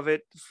theming of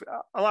it.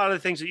 A lot of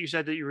the things that you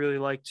said that you really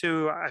like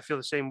too. I feel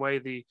the same way.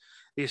 The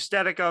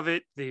aesthetic of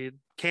it, the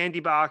candy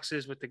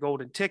boxes with the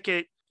golden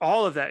ticket,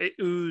 all of that. It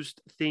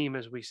oozed theme,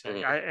 as we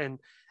say.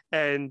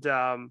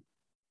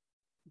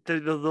 The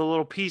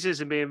little pieces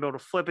and being able to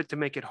flip it to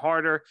make it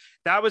harder.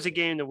 That was a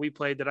game that we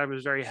played that I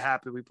was very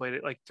happy. We played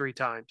it like 3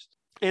 times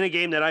in a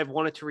game that I've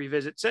wanted to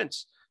revisit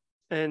since.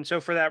 And so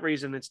for that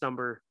reason, it's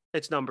number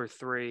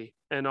 3.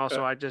 And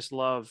also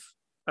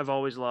I've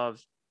always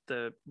loved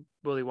the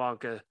Willy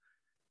Wonka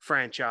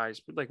franchise,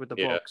 like with the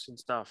books and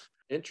stuff.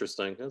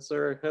 Interesting. That's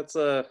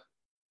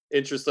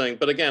interesting.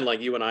 But again,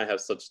 like you and I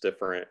have such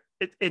different.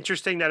 It's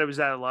interesting that it was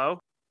that low.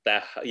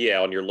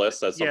 On your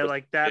list.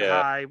 Like that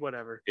high,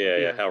 whatever.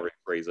 Yeah. How we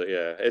phrase it.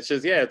 Yeah. It's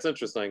just, it's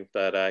interesting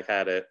that I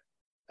had it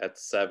at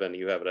 7.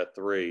 You have it at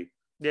 3.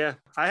 Yeah.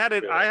 I had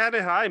it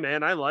high,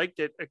 man. I liked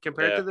it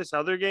compared to this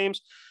other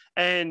games.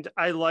 And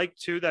I liked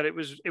too that it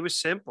was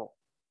simple.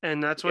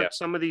 And that's what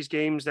some of these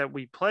games that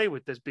we play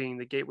with, this being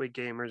the Gateway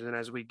Gamers, and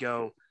as we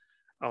go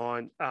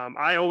on,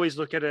 I always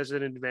look at it as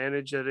an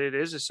advantage that it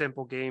is a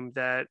simple game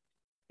that,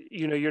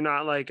 you're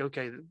not like,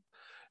 okay,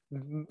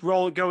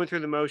 going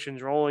through the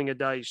motions, rolling a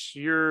dice.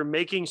 You're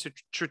making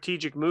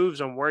strategic moves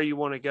on where you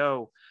want to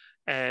go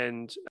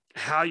and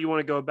how you want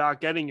to go about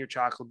getting your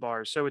chocolate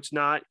bars. So it's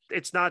not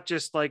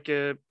just like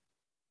you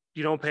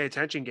don't pay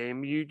attention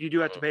game. You do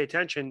have to pay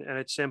attention, and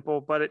it's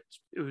simple, but it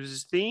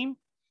was theme.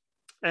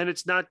 And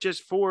it's not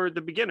just for the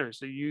beginners.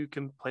 So you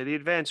can play the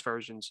advanced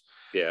versions.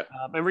 Yeah.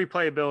 And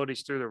replayability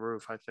is through the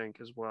roof, I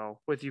think, as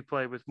well, with you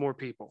play with more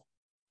people.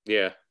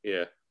 Yeah.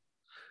 Yeah.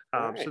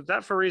 Right. So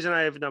that for a reason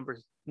I have number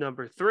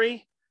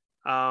 3.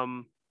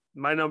 My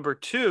number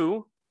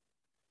 2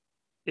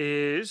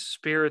 is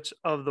Spirits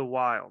of the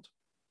Wild.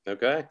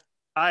 Okay.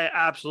 I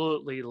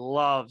absolutely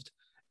loved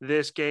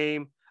this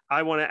game.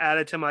 I want to add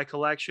it to my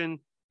collection.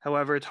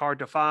 However, it's hard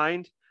to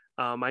find.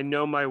 I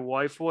know my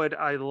wife would.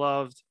 I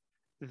loved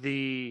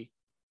the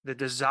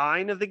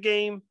design of the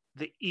game,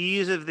 the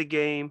ease of the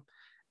game,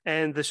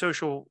 and the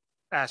social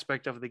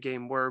aspect of the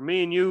game, where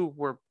me and you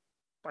were,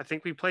 I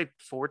think we played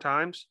 4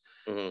 times,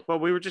 but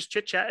we were just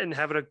chit-chatting,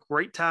 having a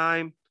great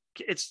time.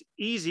 It's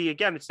easy.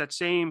 Again, it's that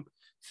same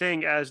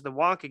thing as the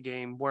Wonka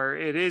game, where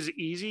it is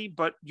easy,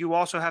 but you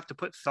also have to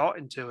put thought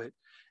into it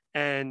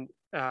and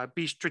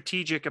be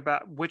strategic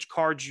about which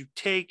cards you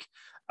take,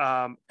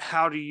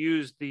 how to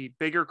use the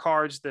bigger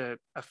cards, the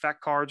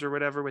effect cards or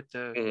whatever with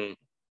the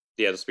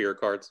the spirit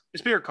cards. The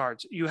spirit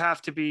cards. You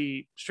have to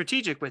be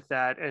strategic with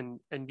that and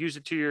use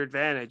it to your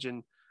advantage.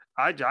 And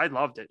I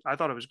loved it. I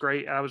thought it was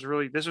great.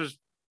 This was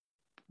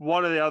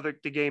one of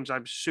the games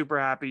I'm super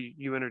happy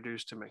you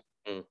introduced to me.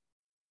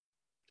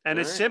 And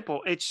it's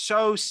simple. It's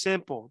so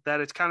simple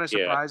that it kind of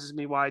surprises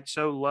me why it's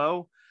so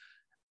low,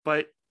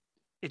 but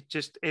it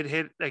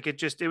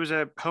was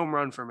a home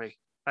run for me.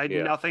 I had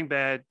nothing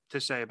bad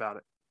to say about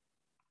it.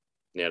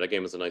 Yeah, that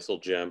game was a nice little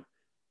gem.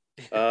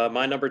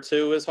 My number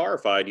 2 is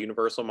Horrified: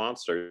 Universal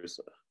Monsters.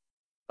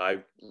 I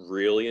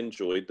really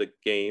enjoyed the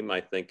game. I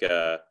think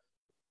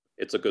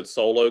it's a good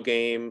solo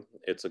game.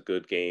 It's a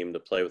good game to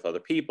play with other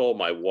people.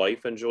 My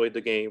wife enjoyed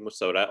the game,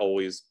 so that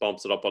always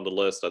bumps it up on the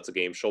list. That's a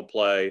game she'll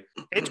play.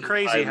 It's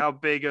crazy how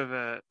big of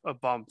a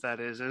bump that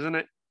is, isn't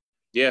it?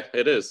 Yeah,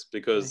 it is,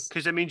 because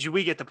it means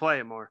we get to play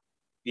it more.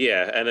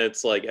 Yeah, and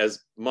it's like,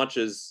 as much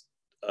as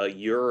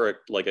you're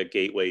like a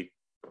gateway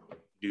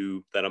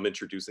dude that I'm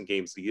introducing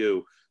games to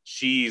you,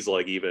 she's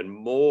like even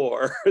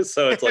more.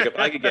 So it's like, if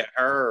I could get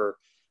her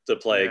to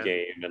play a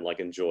game and like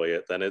enjoy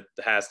it, then it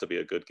has to be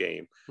a good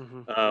game.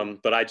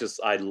 But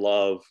I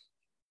love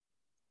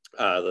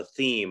the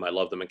theme. I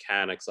love the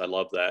mechanics. I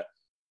love that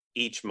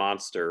each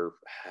monster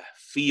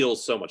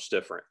feels so much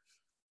different.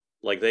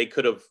 Like, they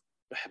could have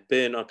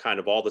been kind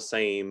of all the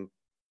same,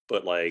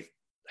 but like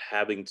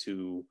having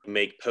to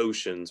make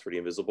potions for the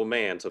Invisible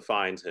Man to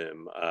find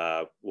him.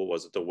 What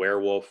was it? The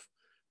werewolf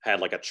had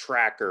like a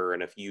tracker,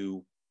 and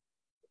it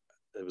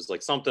was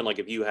like something like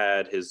if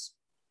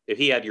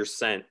he had your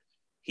scent,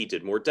 he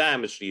did more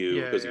damage to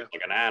you because he was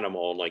like an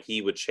animal, and like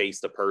he would chase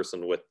the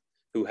person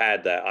who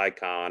had that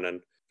icon.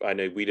 And I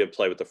know we didn't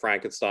play with the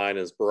Frankenstein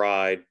as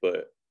bride,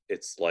 but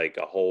it's like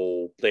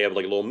they have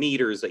like little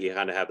meters that you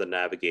kind of have to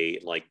navigate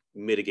and like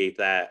mitigate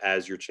that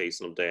as you're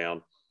chasing them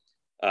down.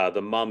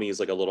 The Mummy is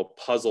like a little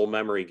puzzle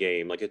memory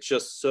game. Like it's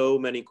just so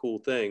many cool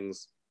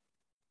things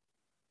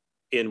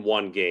in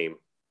one game.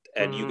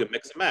 And you can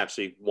mix and match.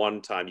 So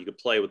one time you could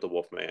play with the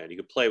Wolfman, you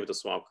could play with the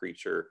Swamp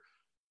Creature,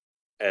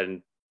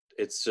 and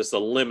it's just a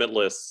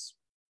limitless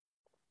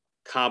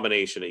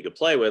combination that you could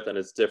play with, and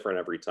it's different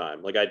every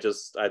time. Like I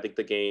think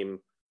the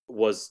game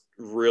was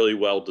really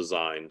well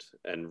designed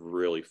and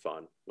really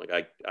fun. Like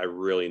I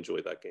really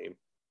enjoyed that game.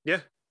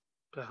 Yeah,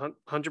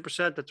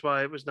 100%. That's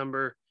why it was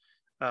number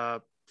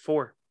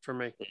 4 for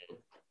me.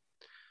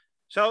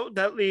 So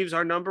that leaves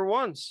our number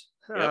ones.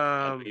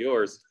 Yep,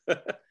 yours.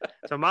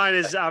 So mine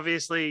is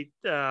obviously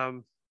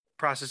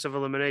Process of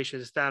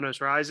Elimination, is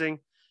Thanos Rising.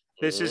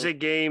 This is a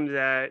game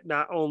that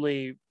not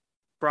only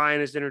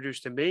Brian has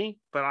introduced to me,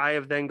 but I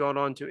have then gone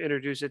on to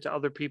introduce it to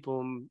other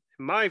people in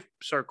my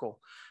circle.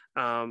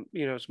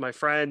 It's my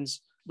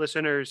friends,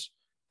 listeners,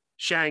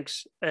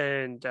 Shanks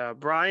and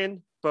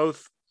Brian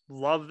both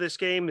love this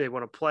game. They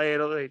want to play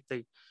it.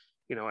 They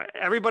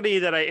everybody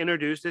that I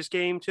introduced this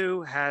game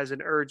to has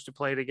an urge to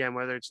play it again,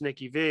 whether it's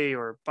Nikki V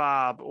or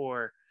Bob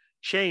or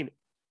Shane.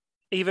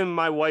 Even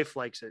my wife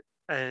likes it,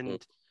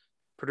 and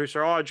producer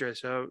Audra.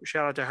 So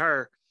shout out to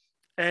her.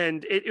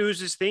 And it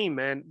oozes theme,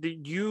 man.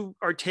 You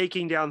are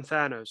taking down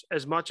Thanos.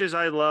 As much as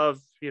I love,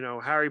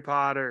 Harry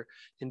Potter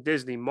and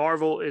Disney,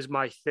 Marvel is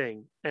my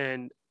thing.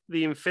 And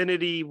the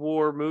Infinity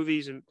War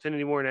movies,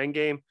 Infinity War and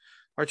Endgame,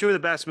 are two of the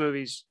best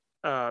movies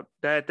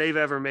that they've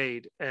ever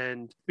made,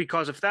 and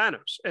because of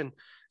Thanos. And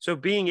so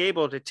being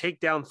able to take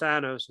down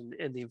Thanos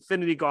and the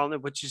Infinity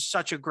Gauntlet, which is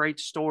such a great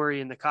story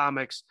in the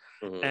comics,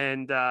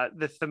 and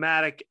the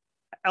thematic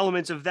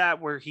elements of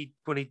that, where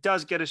when he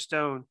does get a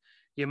stone,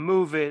 you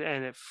move it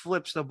and it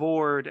flips the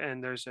board,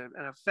 and there's an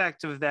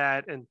effect of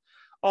that, and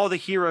all the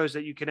heroes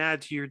that you can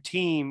add to your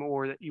team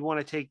or that you want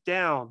to take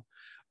down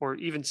or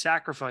even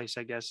sacrifice,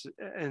 I guess,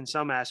 in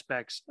some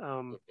aspects.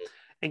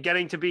 And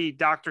getting to be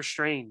Doctor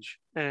Strange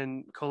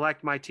and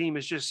collect my team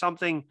is just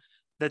something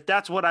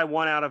that's what I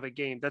want out of a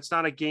game. That's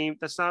not a game.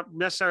 That's not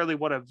necessarily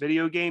what a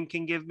video game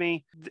can give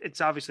me. It's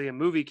obviously a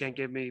movie can't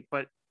give me,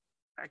 but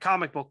a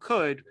comic book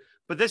could.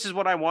 But this is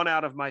what I want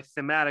out of my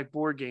thematic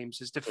board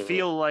games, is to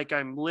feel like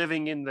I'm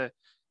living in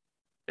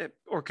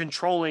or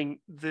controlling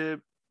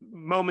the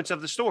moments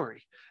of the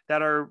story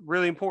that are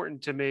really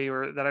important to me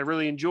or that I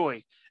really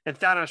enjoy. And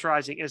Thanos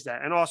Rising is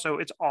that. And also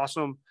it's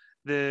awesome.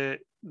 The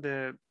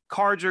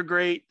cards are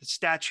great. The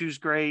statue's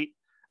great.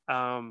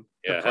 The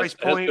price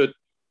point. Has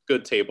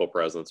good table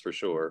presence for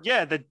sure.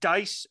 Yeah, the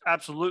dice,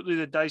 absolutely.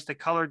 The dice, the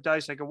colored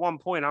dice. Like at one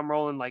point I'm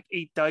rolling like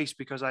 8 dice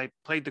because I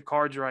played the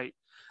cards right.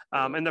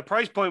 And the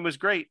price point was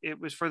great. It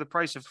was for the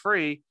price of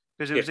free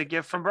because it was a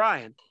gift from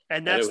Brian.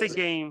 And that's the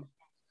game.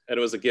 And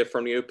it was a gift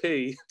from the OP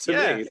to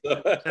me.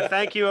 So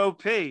thank you,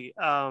 OP.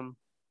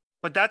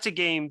 But that's a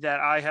game that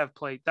I have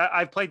played.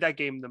 I've played that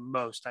game the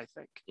most, I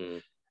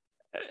think.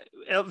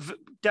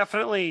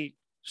 Definitely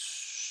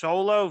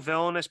solo.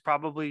 Villainous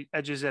probably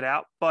edges it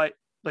out. But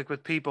like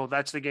with people,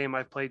 that's the game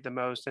I've played the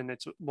most. And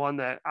it's one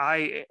that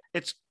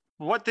it's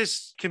what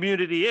this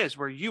community is,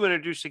 where you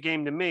introduce a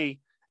game to me,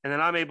 and then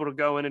I'm able to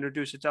go and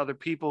introduce it to other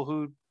people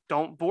who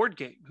don't board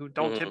game, who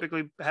don't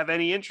typically have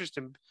any interest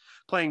in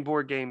playing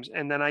board games.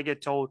 And then I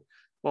get told,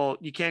 well,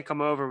 you can't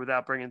come over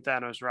without bringing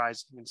Thanos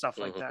Rising and stuff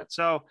like that.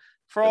 So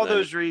for all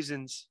those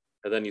reasons.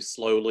 And then you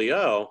slowly,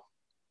 how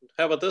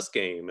about this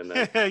game? And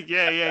then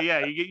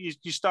yeah.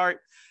 You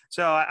start.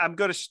 So I'm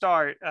going to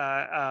start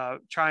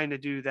trying to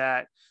do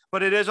that.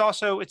 But it is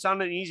also, it's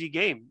not an easy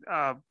game.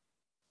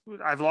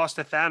 I've lost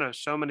to Thanos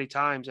so many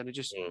times, and it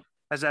just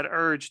has that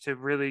urge to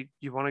really,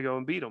 you want to go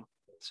and beat him.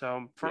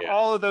 So for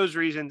all of those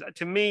reasons,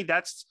 to me,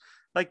 that's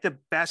like the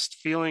best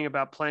feeling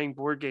about playing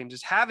board games,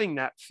 is having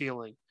that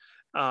feeling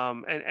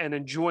and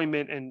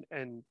enjoyment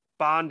and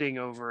bonding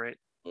over it,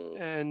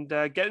 and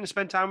getting to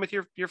spend time with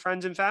your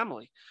friends and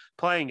family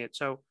playing it.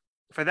 So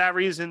for that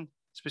reason,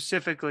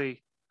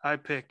 specifically, I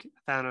pick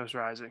Thanos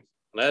Rising.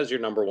 And as your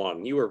number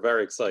one, you were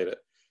very excited.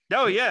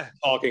 Oh, yeah.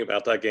 Talking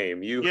about that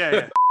game. You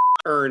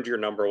earned your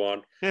number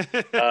one.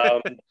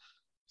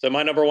 So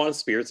my number one,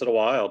 Spirits of the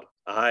Wild.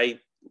 I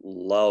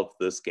love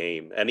this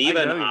game. And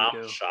even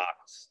I'm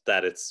shocked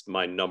that it's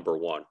my number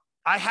one.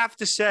 I have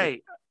to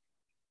say,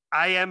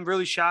 I am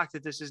really shocked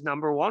that this is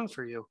number one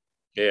for you.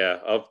 Yeah.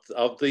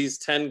 Of these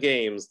 10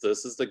 games,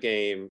 this is the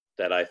game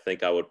that I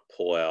think I would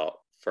pull out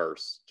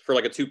first. For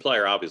like a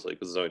 2-player, obviously,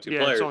 because it's only 2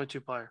 players. Yeah, it's only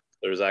 2-player.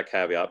 There's that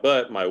caveat.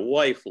 But my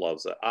wife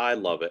loves it. I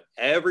love it.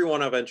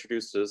 Everyone I've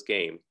introduced to this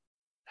game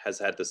has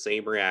had the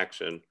same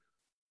reaction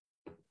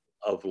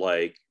of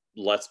like,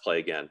 let's play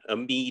again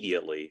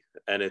immediately.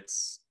 And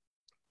it's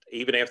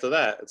even after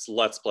that, it's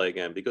let's play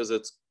again, because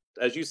it's,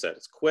 as you said,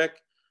 it's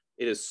quick,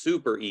 it is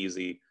super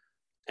easy,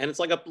 and it's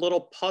like a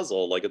little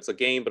puzzle. Like it's a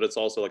game, but it's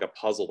also like a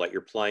puzzle that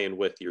you're playing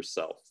with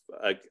yourself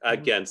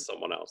against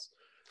someone else.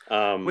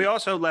 We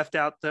also left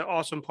out the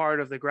awesome part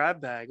of the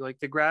grab bag, like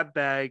the grab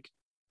bag.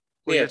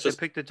 Where you have to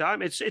pick the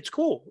time. It's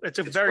cool. It's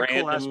very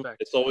random, cool aspect.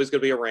 It's always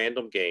going to be a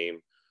random game.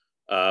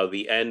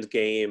 The end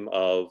game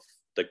of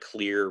the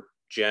clear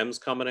gems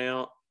coming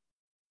out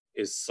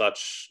is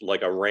such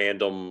like a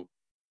random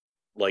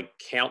like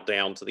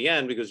countdown to the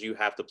end because you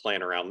have to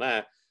plan around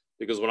that.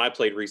 Because when I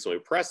played recently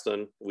with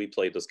Preston, we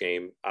played this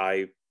game.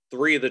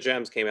 3 of the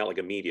gems came out like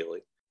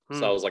immediately.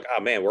 So I was like,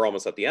 oh man, we're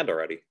almost at the end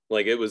already.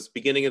 Like it was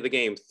beginning of the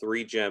game,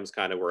 3 gems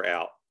kind of were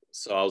out.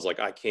 So I was like,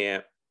 I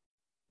can't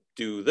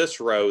do this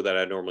row that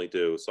I normally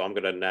do. So I'm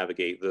going to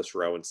navigate this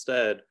row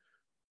instead.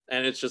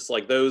 And it's just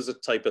like those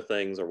type of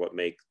things are what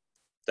make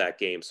that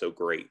game so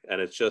great.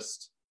 And it's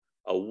just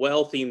a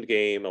well-themed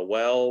game,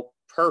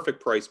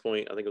 perfect price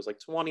point. I think it was like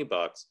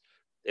 $20.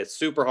 It's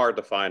super hard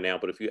to find now,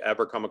 but if you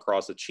ever come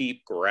across it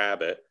cheap,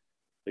 grab it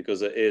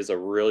because it is a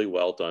really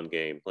well done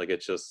game. Like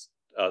it's just,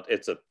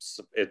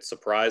 it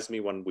surprised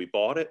me when we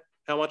bought it,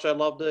 how much I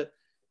loved it.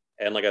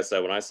 And like I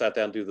said, when I sat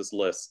down to do this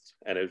list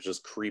and it was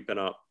just creeping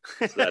up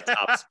to that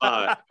top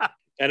spot,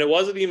 and it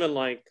wasn't even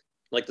like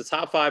the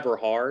top 5 were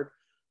hard,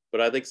 but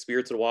I think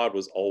Spirits of the Wild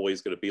was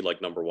always going to be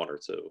like number 1 or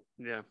 2.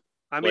 Yeah.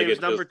 I mean, like it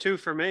was number 2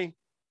 for me.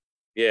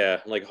 Yeah.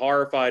 Like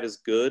Horrified is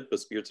good, but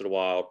Spirits of the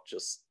Wild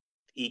just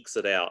ekes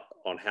it out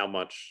on how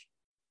much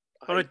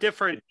I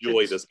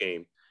enjoy this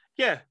game.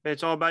 Yeah.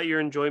 It's all about your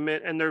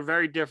enjoyment, and they're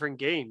very different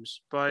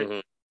games, but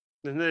at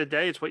the end of the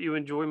day, it's what you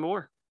enjoy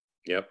more.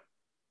 Yep.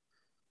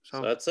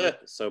 So that's it.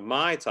 So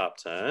my top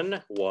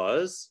 10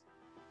 was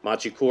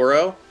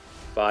Machikoro,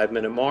 5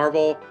 Minute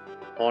Marvel,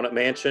 Haunted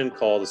Mansion,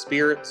 Call of the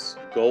Spirits,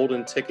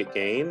 Golden Ticket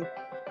Game,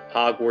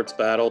 Hogwarts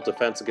Battle,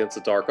 Defense Against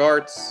the Dark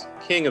Arts,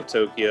 King of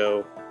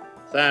Tokyo,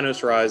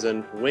 Thanos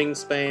Rising,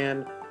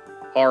 Wingspan,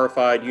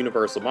 Horrified,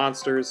 Universal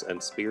Monsters,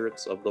 and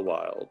Spirits of the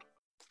Wild.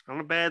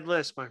 On a bad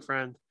list, my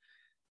friend.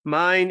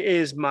 Mine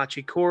is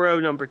Machikoro,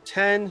 number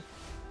 10.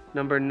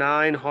 Number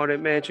 9,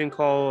 Haunted Mansion,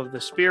 Call of the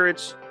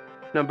Spirits.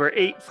 Number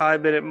 8,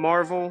 5 Minute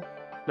Marvel.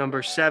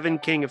 Number 7,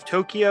 King of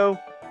Tokyo.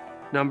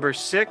 Number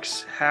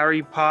 6,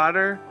 Harry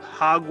Potter,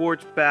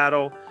 Hogwarts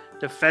Battle,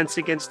 Defense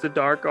Against the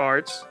Dark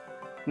Arts.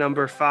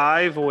 Number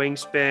 5,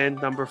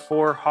 Wingspan. Number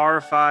 4,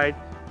 Horrified,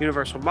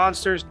 Universal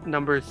Monsters.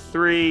 Number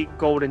 3,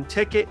 Golden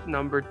Ticket.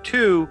 Number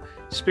 2,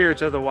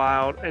 Spirits of the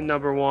Wild. And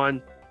number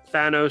 1,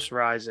 Thanos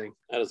Rising.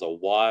 That is a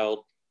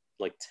wild,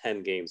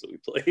 10 games that we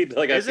played.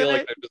 Like Isn't I feel it?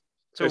 like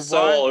they're so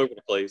all over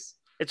the place.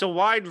 It's a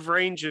wide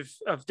range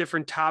of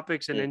different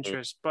topics and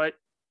interests, but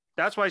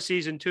that's why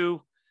season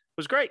 2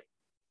 was great.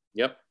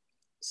 Yep.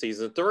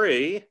 Season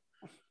 3 is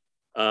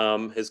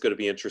going to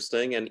be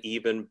interesting and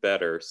even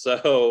better.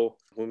 So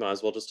we might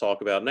as well just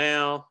talk about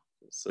now.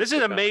 This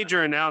is a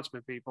major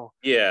announcement, people.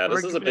 Yeah,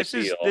 this is a big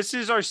deal. This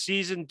is our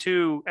season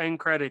 2 end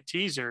credit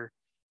teaser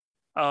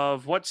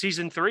of what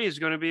season 3 is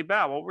going to be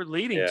about, what we're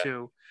leading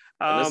to.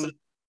 This is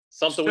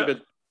something we've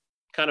been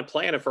kind of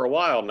planning for a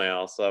while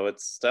now, so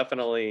it's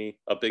definitely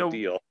a big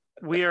deal.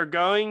 We are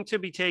going to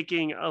be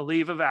taking a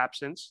leave of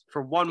absence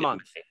for 1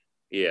 month.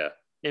 Yeah.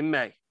 In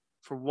May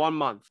for 1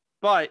 month.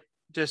 But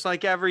just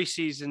like every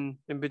season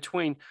in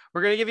between,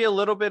 we're going to give you a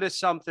little bit of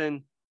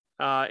something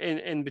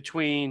in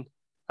between.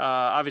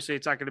 Obviously,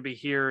 it's not going to be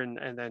here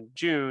and then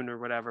June or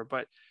whatever,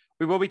 but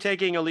we will be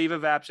taking a leave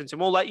of absence,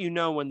 and we'll let you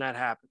know when that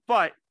happens.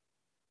 But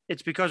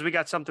it's because we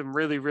got something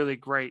really, really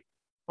great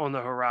on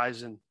the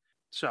horizon.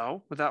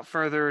 So without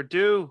further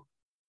ado,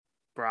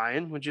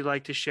 Brian, would you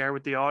like to share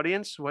with the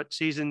audience what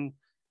season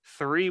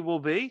 3 will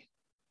be?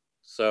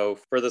 So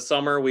for the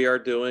summer, we are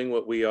doing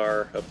what we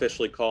are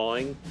officially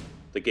calling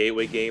the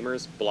Gateway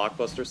Gamers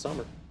Blockbuster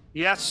Summer.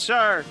 Yes,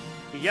 sir.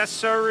 Yes,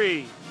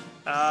 sirree.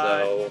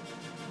 So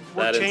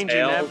we're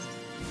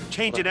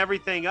changing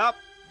everything up.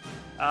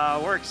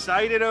 We're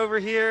excited over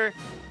here.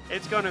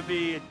 It's going to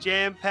be a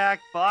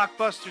jam-packed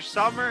blockbuster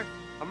summer.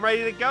 I'm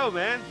ready to go,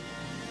 man.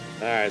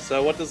 All right.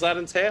 So what does that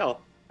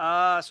entail?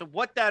 So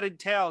what that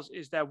entails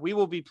is that we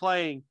will be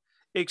playing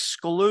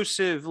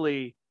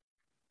exclusively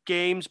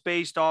games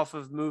based off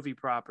of movie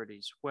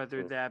properties,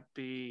 whether that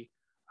be,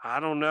 I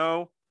don't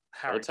know,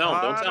 Harry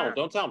Potter.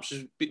 Don't tell him.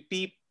 Just beep,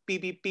 beep,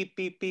 beep, beep, beep,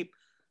 beep, beep.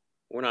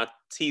 We're not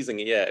teasing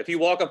it yet. If you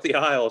walk up the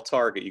aisle of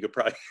Target, you could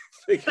probably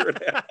figure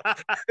it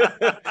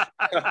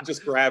out.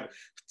 Just grab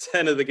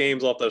 10 of the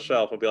games off the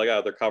shelf and be like,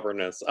 oh, they're covering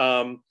this.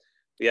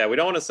 Yeah, we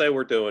don't want to say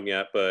we're doing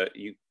yet, but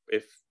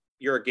if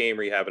you're a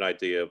gamer, you have an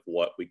idea of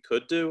what we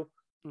could do.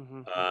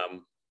 Mm-hmm.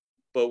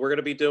 But we're going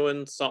to be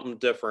doing something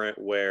different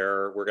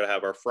where we're going to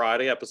have our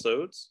Friday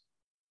episodes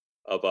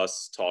of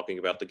us talking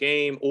about the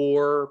game,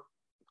 or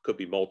could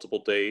be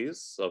multiple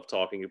days of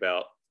talking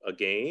about a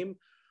game.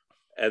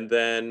 And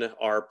then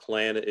our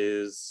plan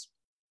is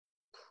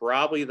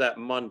probably that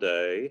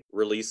Monday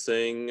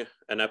releasing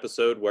an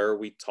episode where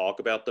we talk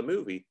about the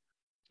movie.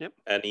 Yep.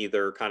 And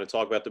either kind of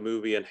talk about the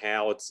movie and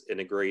how it's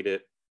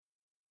integrated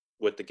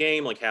with the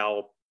game, like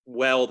how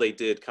well they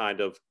did kind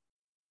of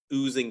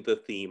oozing the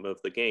theme of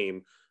the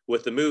game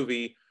with the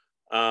movie.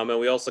 And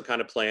we also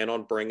kind of plan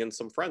on bringing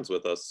some friends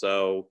with us.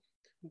 So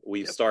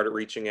We've Yep. started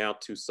reaching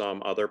out to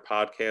some other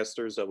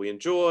podcasters that we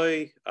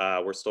enjoy.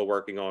 We're still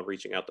working on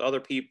reaching out to other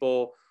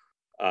people,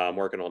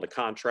 working on the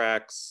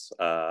contracts,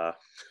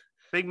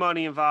 Big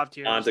money involved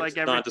here.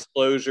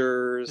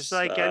 non-disclosures. Just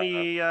like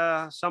any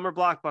summer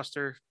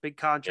blockbuster, big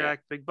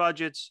contract, big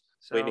budgets.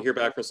 So. Waiting to hear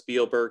back from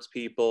Spielberg's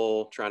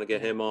people, trying to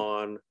get him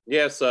on.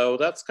 Yeah, so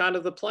that's kind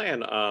of the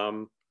plan.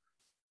 I'm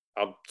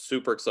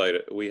super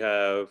excited. We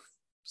have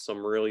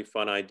some really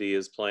fun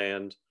ideas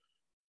planned.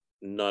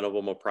 None of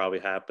them will probably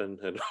happen,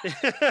 and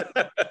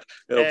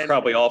it'll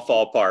probably all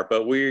fall apart.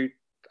 But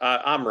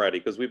I'm ready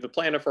because we've been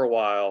planning for a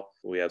while.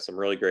 We have some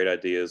really great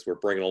ideas. We're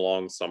bringing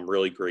along some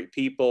really great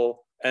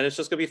people, and it's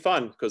just gonna be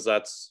fun because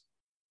that's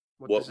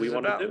what we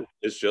want to do.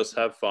 Is just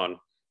have fun.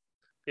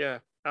 Yeah.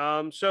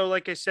 So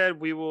like I said,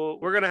 we're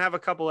going to have a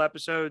couple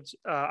episodes,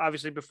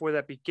 obviously before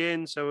that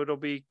begins. So it'll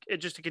be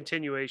just a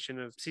continuation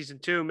of season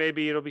 2.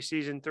 Maybe it'll be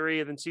season 3,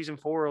 and then season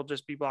 4 will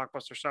just be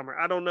Blockbuster Summer.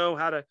 I don't know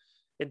how to,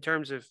 in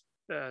terms of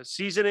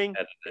seasoning,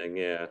 editing,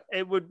 yeah,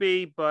 it would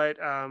be, but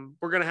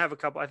we're going to have a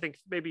couple, I think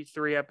maybe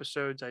 3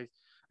 episodes. I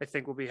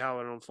think will be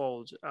how it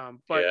unfolds.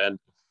 But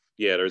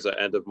there's an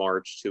end of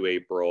March to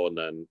April,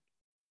 and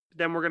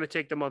then we're going to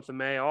take the month of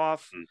May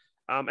off.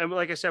 And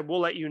like I said,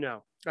 we'll let you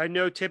know. I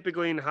know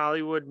typically in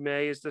Hollywood,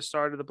 May is the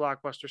start of the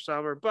Blockbuster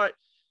Summer, but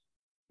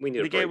we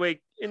need the Gateway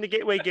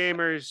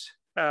Gamers,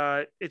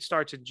 it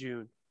starts in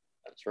June.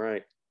 That's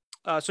right.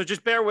 So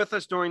just bear with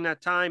us during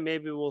that time.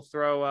 Maybe we'll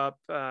throw up,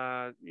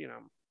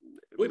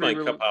 we might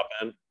come up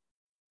in.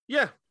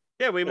 Yeah,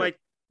 we might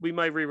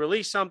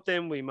re-release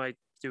something. We might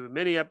do a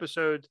mini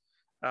episode.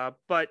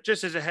 But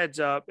just as a heads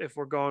up, if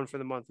we're going for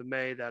the month of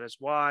May, that is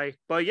why.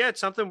 But yeah,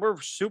 it's something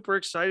we're super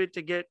excited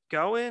to get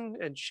going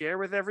and share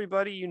with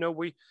everybody. You know,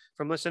 we,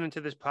 from listening to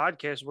this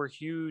podcast, we're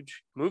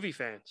huge movie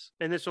fans.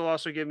 And this will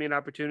also give me an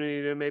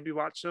opportunity to maybe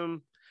watch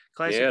some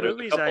classic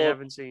movies I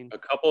haven't seen. A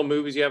couple of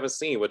movies you haven't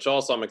seen, which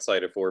also I'm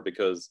excited for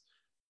because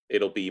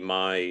it'll be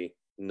my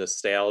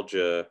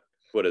nostalgia.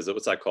 What is it?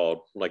 What's that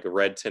called? Like a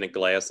red tinted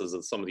glasses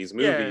of some of these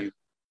movies.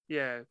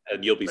 Yeah.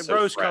 And you'll be like so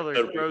rose colored.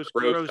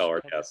 Rose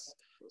colored, yes.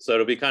 So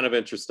it'll be kind of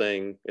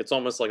interesting. It's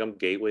almost like I'm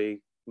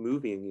gateway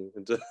moving you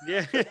into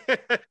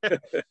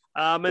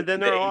and then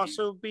there'll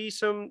also be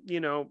some,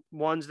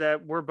 ones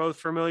that we're both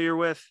familiar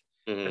with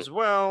as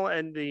well,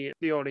 and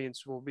the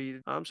audience will be.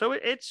 So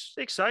it's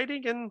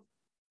exciting, and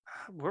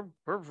we're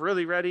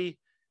really ready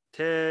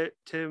to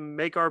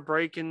make our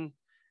break in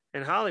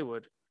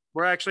Hollywood.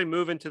 We're actually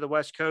moving to the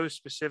West Coast,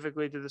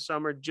 specifically to the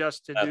summer,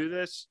 just to do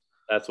this.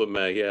 That's what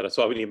May. Yeah, that's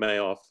why we need May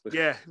off.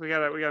 Yeah, we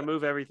gotta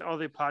move everything, all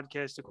the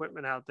podcast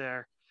equipment out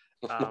there,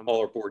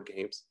 all our board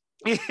games.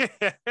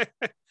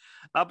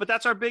 But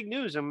that's our big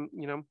news, and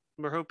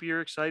we hope you're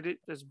excited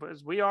as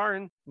we are,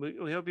 and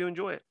we hope you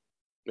enjoy it.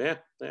 Yeah,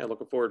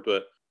 looking forward to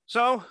it.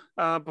 So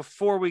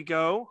before we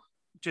go,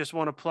 just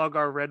want to plug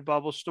our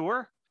Redbubble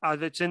store.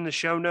 That's in the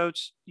show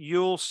notes.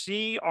 You'll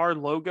see our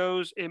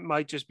logos. It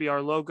might just be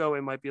our logo.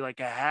 It might be like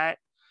a hat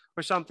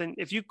or something.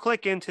 If you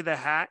click into the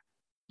hat,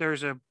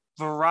 there's a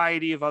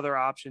variety of other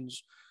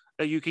options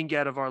that you can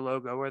get of our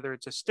logo, whether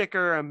it's a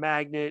sticker, a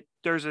magnet.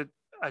 There's a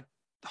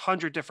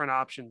 100 different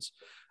options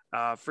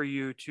for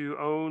you to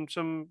own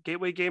some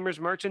Gateway Gamers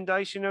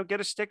merchandise.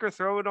 Get a sticker,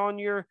 throw it on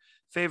your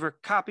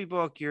favorite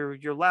copybook,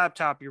 your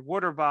laptop, your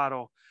water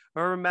bottle,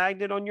 or a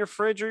magnet on your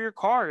fridge or your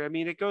car. I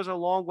mean, it goes a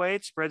long way.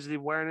 It spreads the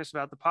awareness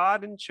about the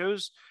pod and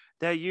shows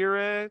that you're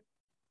a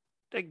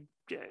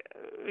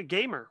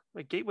gamer,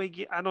 a gateway.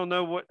 I don't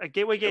know what a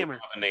gateway gamer.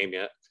 Don't have a name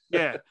yet.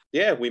 Yeah.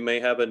 Yeah, we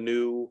may have a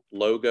new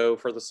logo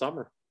for the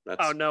summer.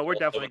 We're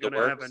definitely going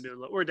to have a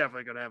new. We're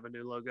definitely going to have a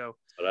new logo.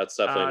 So that's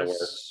definitely the work.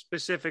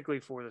 Specifically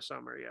for the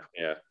summer. Yeah.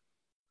 Yeah,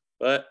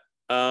 but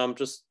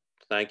just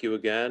thank you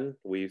again.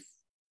 We've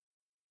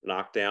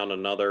knocked down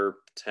another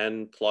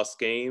 10 plus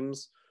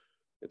games.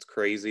 It's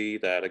crazy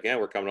that again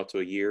we're coming up to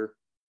a year.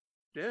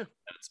 Yeah,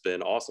 and it's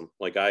been awesome.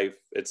 Like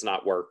it's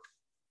not work.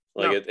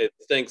 Like it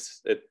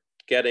thinks it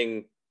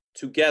getting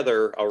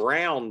together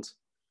around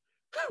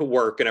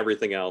work and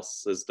everything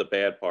else is the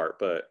bad part,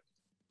 but.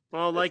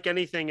 Well, like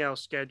anything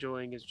else,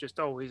 scheduling is just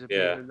always a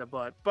pain in the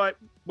butt. But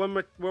when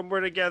we're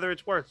together,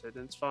 it's worth it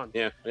and it's fun.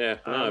 Yeah. No,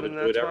 and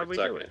that's why we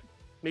do it.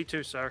 Me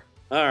too, sir.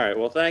 All right.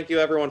 Well, thank you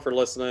everyone for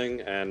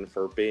listening and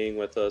for being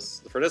with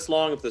us for this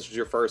long. If this is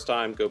your first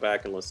time, go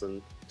back and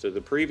listen to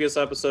the previous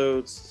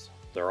episodes.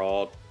 They're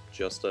all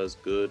just as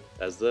good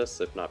as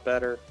this, if not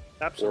better.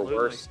 Absolutely. Or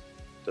worse,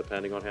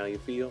 depending on how you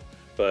feel.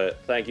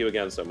 But thank you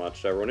again so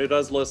much to everyone who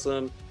does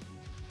listen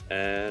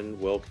and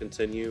will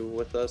continue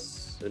with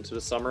us into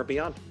the summer and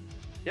beyond.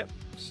 Yep.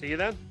 See you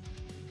then.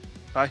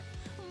 Bye.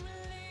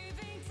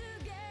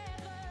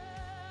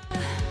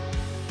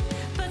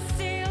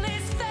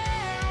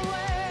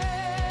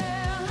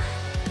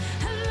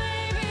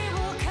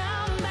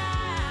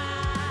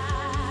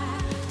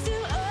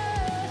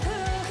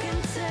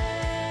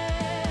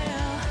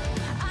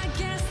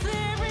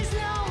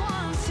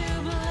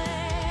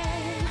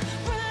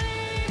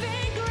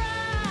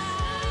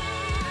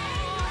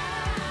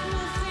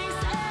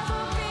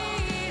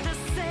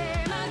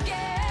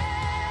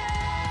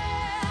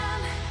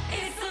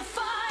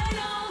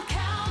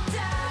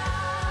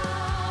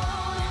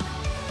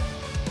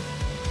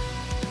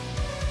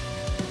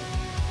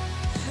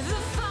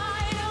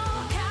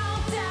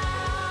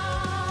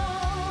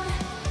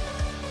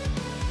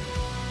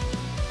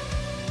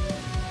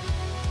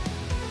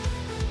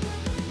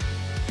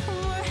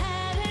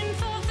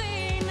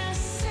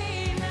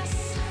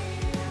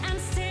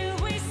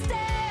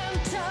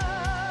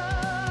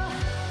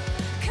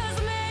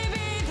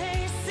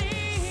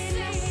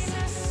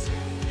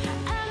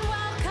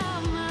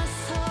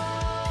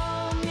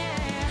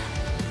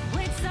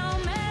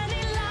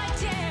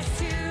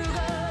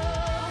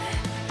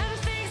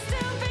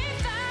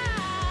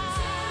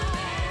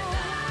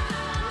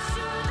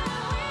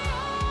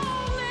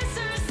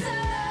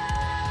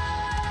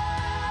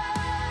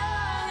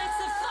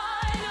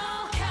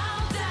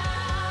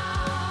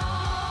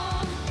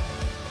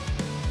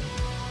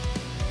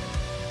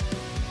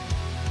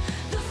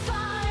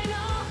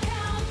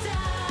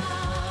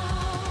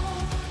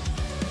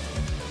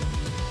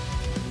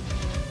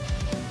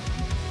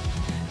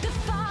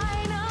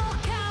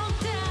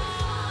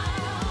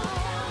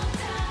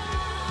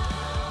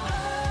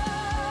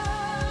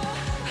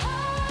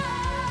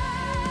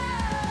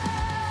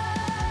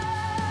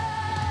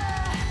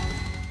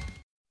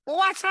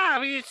 What's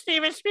up? You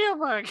Steven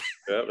Spielberg.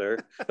 Yeah, there.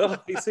 Oh,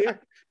 he's here.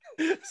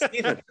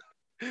 Steven.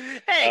 Hey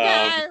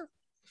guys.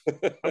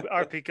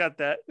 RP, cut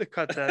that.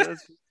 Cut that.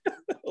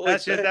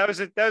 That's it.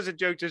 That was a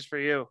joke just for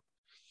you.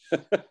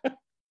 That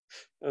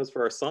was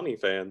for our Sunny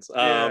fans.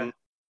 Yeah.